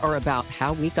stories are about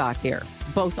how we got here,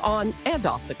 both on and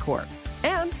off the court.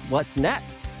 And what's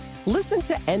next? Listen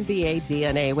to NBA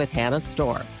DNA with Hannah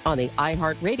Storm on the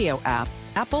iHeartRadio app,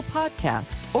 Apple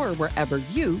Podcasts, or wherever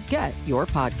you get your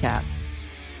podcasts.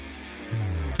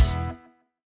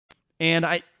 And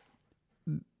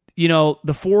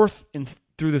the fourth and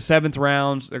through the seventh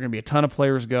rounds, there are going to be a ton of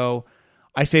players go.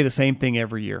 I say the same thing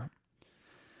every year.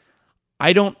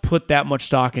 I don't put that much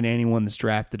stock in anyone that's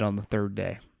drafted on the third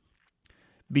day,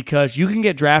 because you can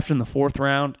get drafted in the fourth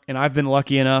round, and I've been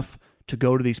lucky enough to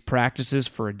go to these practices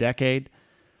for a decade,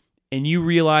 and you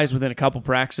realize within a couple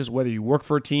practices, whether you work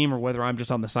for a team or whether I'm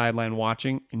just on the sideline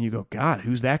watching, and you go, God,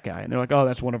 who's that guy? And they're like, oh,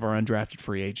 that's one of our undrafted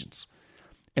free agents.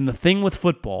 And the thing with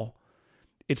football,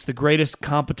 it's the greatest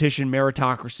competition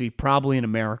meritocracy probably in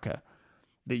America,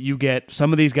 that you get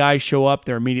some of these guys show up,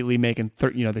 they're immediately making,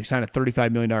 they sign a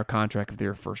 $35 million contract if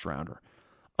they're a first rounder.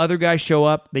 Other guys show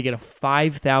up, they get a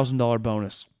 $5,000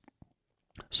 bonus.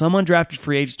 Some undrafted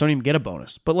free agents don't even get a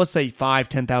bonus, but let's say $5,000,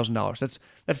 $10,000.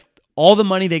 That's all the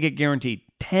money they get guaranteed,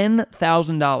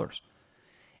 $10,000.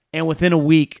 And within a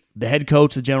week, the head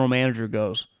coach, the general manager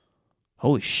goes,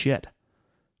 holy shit,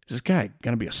 is this guy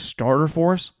going to be a starter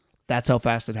for us? That's how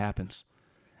fast it happens.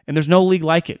 And there's no league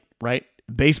like it, right?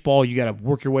 Baseball, you got to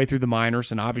work your way through the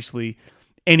minors, and obviously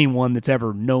anyone that's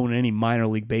ever known any minor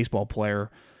league baseball player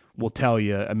will tell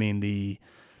you, I mean, the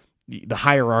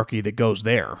hierarchy that goes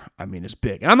there, I mean, is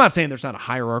big. And I'm not saying there's not a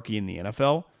hierarchy in the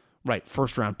NFL, right?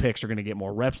 First-round picks are going to get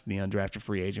more reps than the undrafted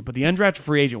free agent, but the undrafted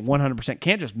free agent 100%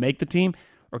 can't just make the team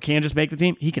or can just make the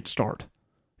team. He can start.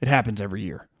 It happens every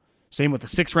year. Same with a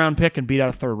 6th-round pick and beat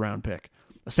out a 3rd-round pick.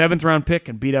 A 7th-round pick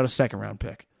and beat out a 2nd-round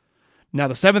pick. Now,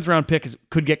 the 7th-round pick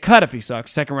could get cut if he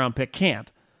sucks. 2nd-round pick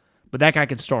can't. But that guy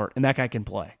can start, and that guy can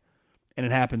play. And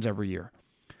it happens every year.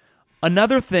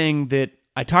 Another thing that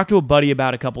I talked to a buddy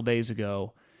about a couple days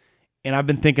ago, and I've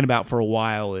been thinking about for a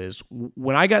while, is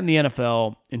when I got in the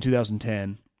NFL in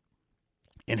 2010,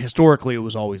 and historically it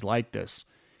was always like this,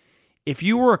 if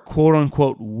you were a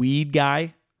quote-unquote weed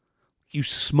guy, you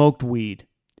smoked weed,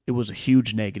 it was a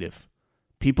huge negative.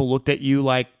 People looked at you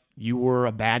like you were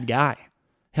a bad guy.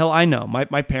 Hell, I know.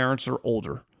 My parents are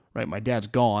older, right? My dad's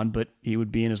gone, but he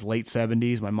would be in his late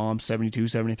 70s. My mom's 72,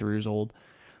 73 years old.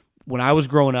 When I was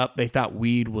growing up, they thought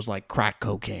weed was like crack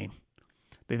cocaine.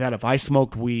 They thought if I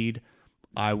smoked weed,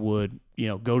 I would,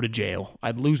 go to jail.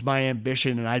 I'd lose my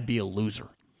ambition and I'd be a loser.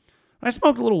 I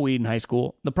smoked a little weed in high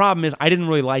school. The problem is I didn't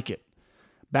really like it.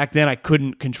 Back then, I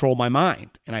couldn't control my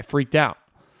mind, and I freaked out.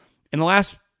 In the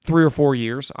last 3 or 4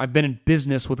 years, I've been in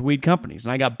business with weed companies,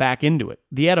 and I got back into it,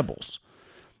 the edibles.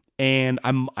 And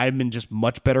I'm in just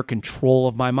much better control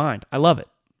of my mind. I love it.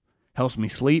 Helps me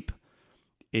sleep.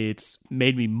 It's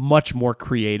made me much more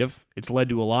creative. It's led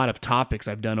to a lot of topics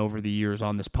I've done over the years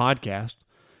on this podcast.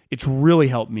 It's really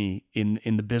helped me in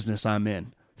the business I'm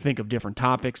in. Think of different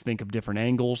topics, think of different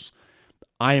angles.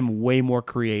 I am way more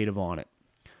creative on it.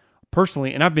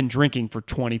 Personally, and I've been drinking for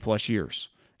 20 plus years,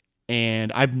 and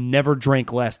I've never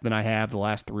drank less than I have the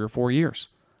last 3 or 4 years.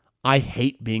 I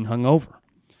hate being hungover.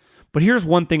 But here's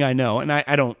one thing I know, and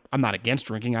I'm not against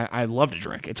drinking. I love to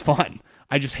drink. It's fun.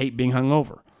 I just hate being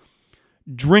hungover.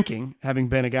 Drinking, having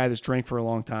been a guy that's drank for a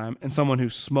long time, and someone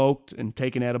who's smoked and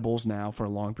taken edibles now for a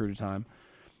long period of time,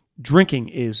 drinking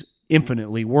is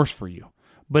infinitely worse for you.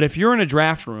 But if you're in a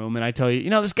draft room and I tell you,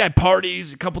 this guy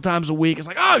parties a couple times a week, it's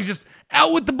like, oh, he's just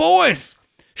out with the boys,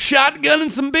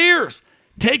 shotgunning some beers,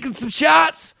 taking some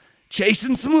shots,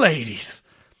 chasing some ladies.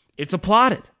 It's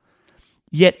applauded.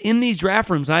 Yet in these draft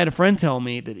rooms, I had a friend tell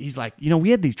me that he's like,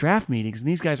 we had these draft meetings and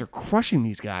these guys are crushing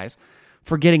these guys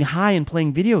for getting high and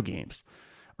playing video games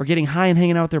or getting high and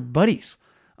hanging out with their buddies.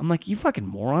 I'm like, you fucking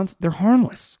morons. They're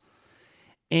harmless.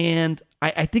 And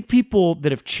I think people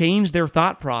that have changed their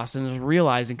thought process is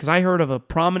realizing, because I heard of a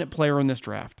prominent player in this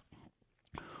draft.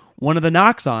 One of the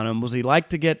knocks on him was he liked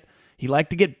to get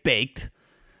baked.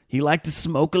 He liked to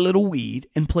smoke a little weed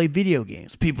and play video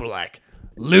games. People are like,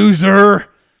 loser,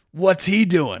 what's he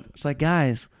doing? It's like,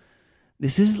 guys,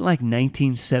 this isn't like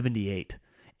 1978.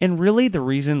 And really the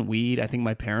reason weed, I think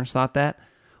my parents thought that,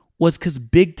 was because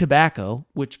big tobacco,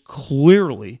 which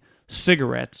clearly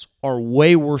cigarettes are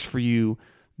way worse for you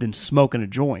than smoking a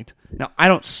joint. Now, I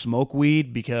don't smoke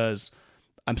weed because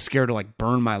I'm scared to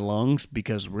burn my lungs,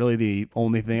 because really the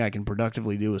only thing I can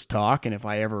productively do is talk. And if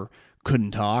I ever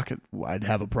couldn't talk, I'd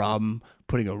have a problem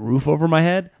putting a roof over my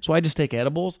head. So I just take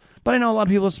edibles. But I know a lot of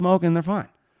people that smoke and they're fine.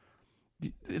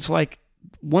 It's like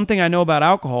one thing I know about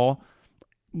alcohol,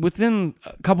 within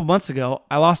a couple months ago,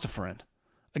 I lost a friend,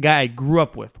 a guy I grew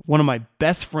up with, one of my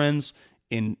best friends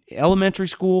in elementary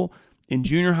school, in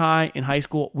junior high, in high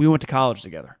school. We went to college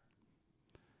together.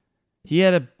 He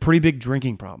had a pretty big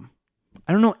drinking problem.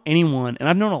 I don't know anyone, and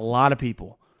I've known a lot of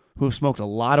people who have smoked a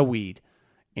lot of weed.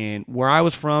 And where I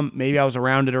was from, maybe I was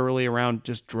around it early, around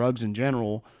just drugs in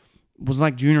general, was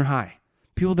like junior high.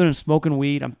 People that have been smoking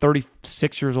weed, I'm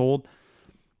 36 years old,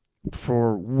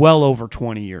 for well over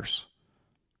 20 years.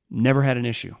 Never had an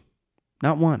issue.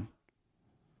 Not one.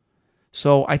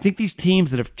 So I think these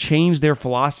teams that have changed their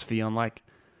philosophy on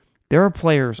there are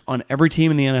players on every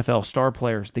team in the NFL, star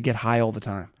players, that get high all the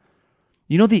time.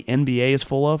 The NBA is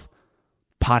full of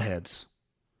potheads.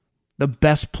 The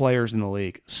best players in the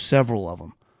league, several of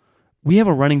them. We have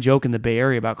a running joke in the Bay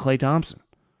Area about Klay Thompson.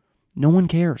 No one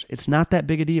cares. It's not that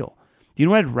big a deal. Do you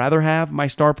know what I'd rather have my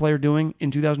star player doing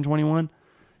in 2021?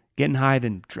 Getting high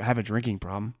than have a drinking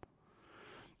problem.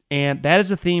 And that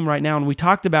is a theme right now, and we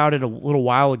talked about it a little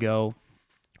while ago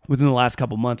within the last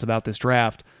couple months about this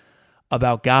draft,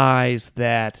 about guys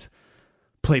that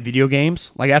play video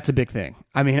games. That's a big thing.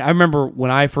 I mean, I remember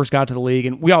when I first got to the league,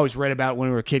 and we always read about when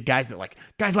we were a kid, guys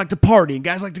like to party, and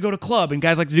guys like to go to club, and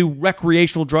guys like to do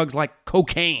recreational drugs like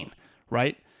cocaine,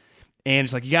 right? And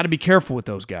it's you got to be careful with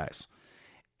those guys.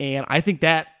 And I think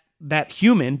that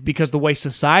human, because the way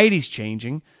society's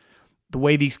changing, the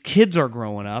way these kids are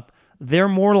growing up, they're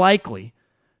more likely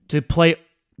to play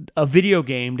a video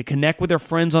game to connect with their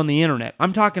friends on the internet.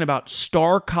 I'm talking about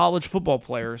star college football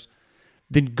players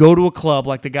then go to a club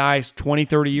like the guys 20,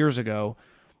 30 years ago,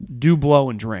 do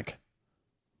blow and drink.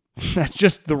 That's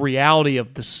just the reality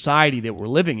of the society that we're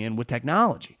living in with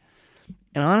technology.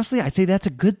 And honestly, I'd say that's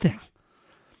a good thing.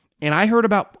 And I heard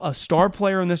about a star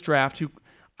player in this draft who,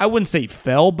 I wouldn't say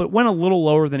fell, but went a little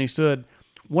lower than he stood.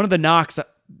 One of the knocks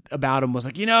about him was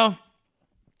like, he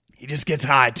just gets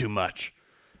high too much.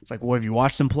 It's like, well, have you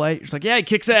watched him play? It's like, yeah, he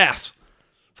kicks ass.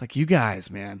 It's like, you guys,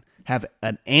 man, have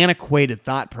an antiquated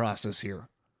thought process here.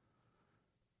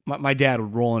 My dad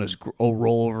would roll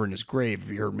over in his grave if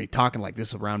he heard me talking like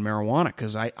this around marijuana,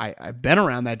 because I've been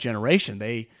around that generation.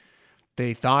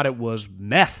 They thought it was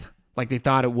meth, like they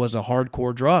thought it was a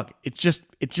hardcore drug. It's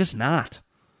just not.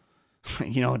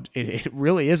 It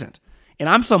really isn't. And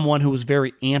I'm someone who was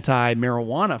very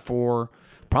anti-marijuana for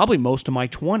probably most of my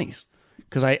 20s,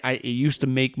 because it used to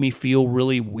make me feel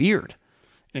really weird.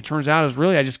 And it turns out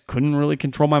I just couldn't really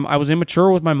control I was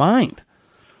immature with my mind.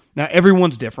 Now,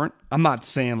 everyone's different. I'm not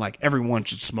saying like everyone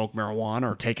should smoke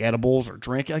marijuana or take edibles or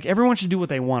drink. Like, everyone should do what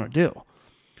they want to do.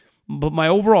 But my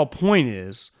overall point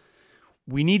is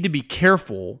we need to be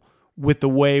careful with the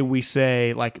way we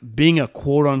say, like, being a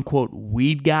quote-unquote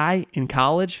weed guy in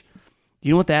college. Do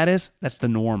you know what that is? That's the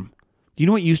norm. Do you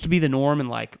know what used to be the norm in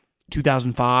like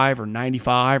 2005 or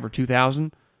 95 or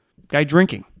 2000? Guy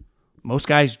drinking. Most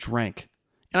guys drank.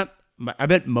 And I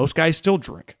bet most guys still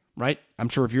drink, right? I'm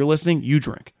sure if you're listening, you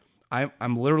drink.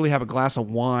 I'm literally have a glass of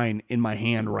wine in my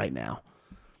hand right now.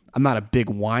 I'm not a big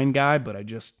wine guy, but I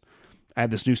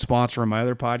had this new sponsor on my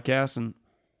other podcast, and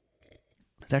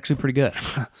it's actually pretty good.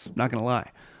 I'm not going to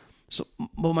lie. So,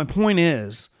 but my point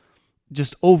is,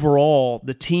 just overall,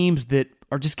 the teams that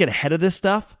are just get ahead of this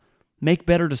stuff make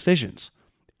better decisions,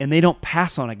 and they don't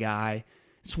pass on a guy.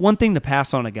 It's one thing to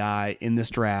pass on a guy in this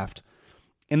draft,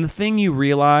 and the thing you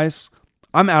realize,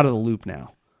 I'm out of the loop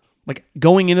now. Like,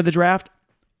 going into the draft,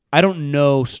 I don't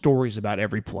know stories about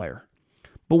every player.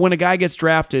 But when a guy gets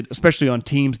drafted, especially on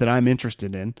teams that I'm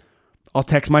interested in, I'll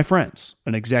text my friends,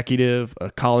 an executive,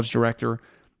 a college director,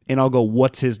 and I'll go,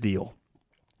 what's his deal?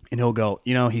 And he'll go,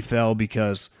 he fell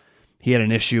because he had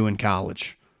an issue in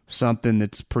college, something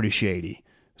that's pretty shady,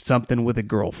 something with a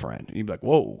girlfriend. And you'd be like,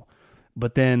 whoa.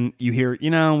 But then you hear,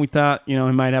 we thought, he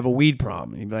might have a weed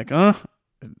problem. And you'd be like,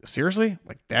 seriously?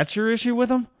 Like, that's your issue with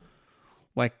him?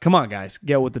 Like, come on, guys,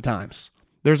 get with the times.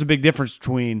 There's a big difference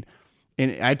between,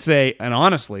 and I'd say, and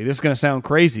honestly, this is going to sound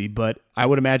crazy, but I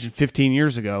would imagine 15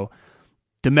 years ago,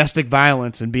 domestic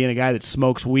violence and being a guy that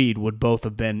smokes weed would both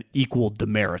have been equal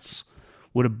demerits.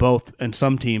 Would have both, and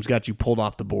some teams got you pulled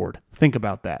off the board. Think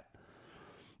about that.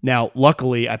 Now,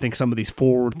 luckily, I think some of these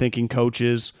forward-thinking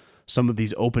coaches, some of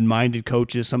these open-minded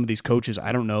coaches, some of these coaches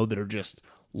I don't know that are just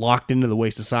locked into the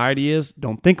way society is,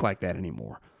 don't think like that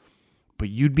anymore. But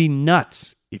you'd be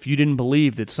nuts if you didn't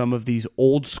believe that some of these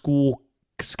old-school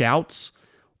scouts,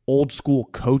 old-school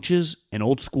coaches, and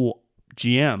old-school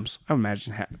GMs, I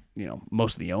imagine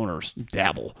most of the owners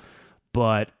dabble,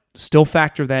 but still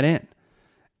factor that in.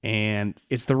 And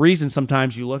it's the reason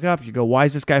sometimes you look up, you go, why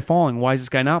is this guy falling? Why is this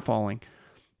guy not falling?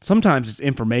 Sometimes it's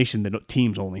information that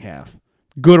teams only have,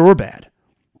 good or bad.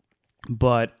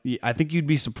 But I think you'd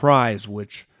be surprised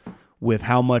with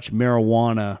how much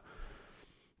marijuana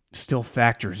still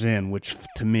factors in, which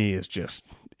to me is just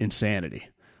insanity.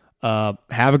 Have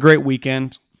a great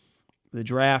weekend. The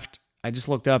draft, I just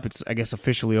looked up, it's, I guess,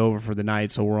 officially over for the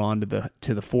night, so we're on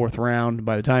to the fourth round.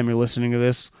 By the time you're listening to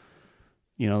this,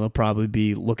 they'll probably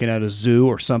be looking at a zoo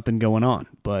or something going on.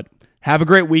 But have a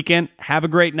great weekend. Have a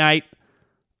great night.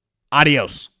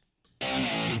 Adios.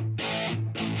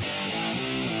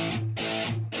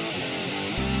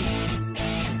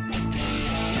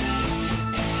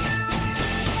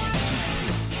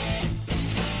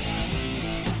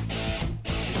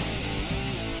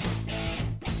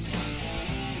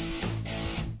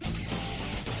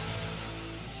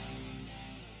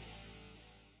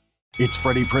 It's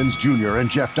Freddie Prinze Jr. and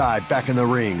Jeff Dye back in the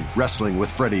ring. Wrestling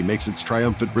with Freddie makes its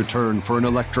triumphant return for an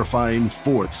electrifying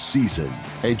fourth season.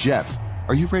 Hey, Jeff,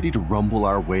 are you ready to rumble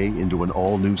our way into an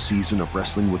all-new season of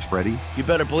Wrestling with Freddie? You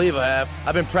better believe I have.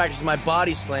 I've been practicing my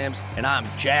body slams, and I'm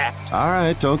jacked. All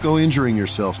right, don't go injuring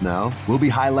yourself now. We'll be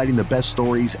highlighting the best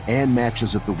stories and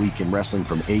matches of the week in wrestling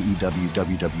from AEW,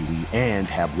 WWE, and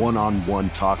have one-on-one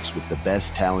talks with the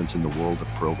best talents in the world of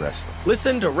pro wrestling.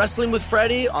 Listen to Wrestling with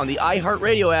Freddie on the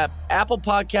iHeartRadio app, Apple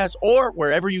Podcasts, or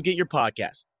wherever you get your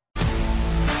podcasts.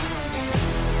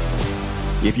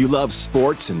 If you love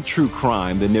sports and true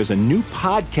crime, then there's a new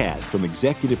podcast from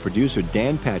executive producer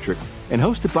Dan Patrick and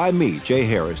hosted by me, Jay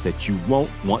Harris, that you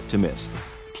won't want to miss.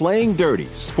 Playing Dirty: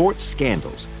 Sports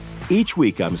Scandals. Each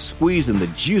week, I'm squeezing the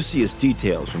juiciest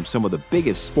details from some of the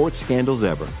biggest sports scandals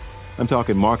ever. I'm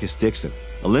talking Marcus Dixon,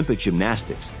 Olympic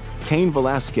gymnastics, Cain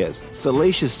Velasquez,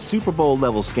 salacious Super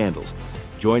Bowl-level scandals.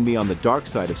 Join me on the dark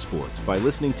side of sports by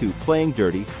listening to Playing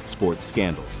Dirty Sports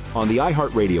Scandals on the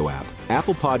iHeartRadio app,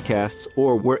 Apple Podcasts,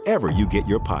 or wherever you get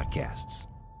your podcasts.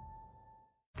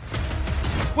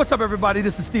 What's up, everybody?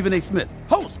 This is Stephen A. Smith,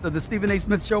 host of the Stephen A.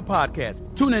 Smith Show podcast.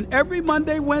 Tune in every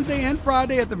Monday, Wednesday, and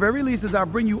Friday at the very least as I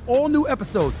bring you all new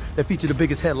episodes that feature the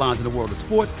biggest headlines in the world of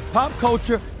sports, pop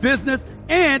culture, business,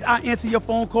 and I answer your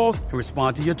phone calls and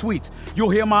respond to your tweets. You'll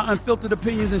hear my unfiltered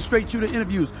opinions and straight-shooter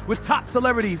interviews with top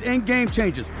celebrities and game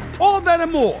changers. All that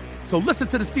and more. So listen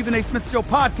to the Stephen A. Smith Show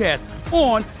podcast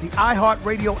on the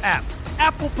iHeartRadio app,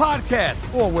 Apple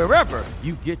Podcasts, or wherever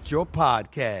you get your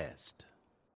podcast.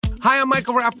 Hi, I'm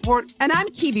Michael Rappaport. And I'm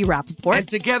Kibi Rappaport. And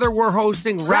together we're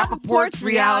hosting Rappaport's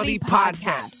Reality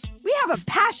Podcast. We have a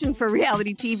passion for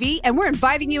reality TV, and we're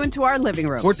inviting you into our living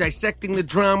room. We're dissecting the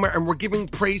drama, and we're giving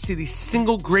praise to the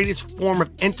single greatest form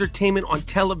of entertainment on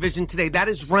television today. That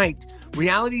is right.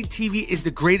 Reality TV is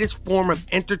the greatest form of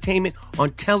entertainment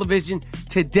on television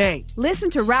today.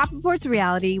 Listen to Rappaport's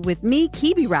Reality with me,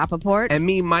 Kibi Rappaport. And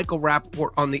me, Michael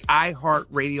Rappaport, on the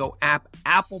iHeartRadio app,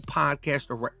 Apple Podcast,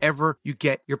 or wherever you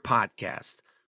get your podcast.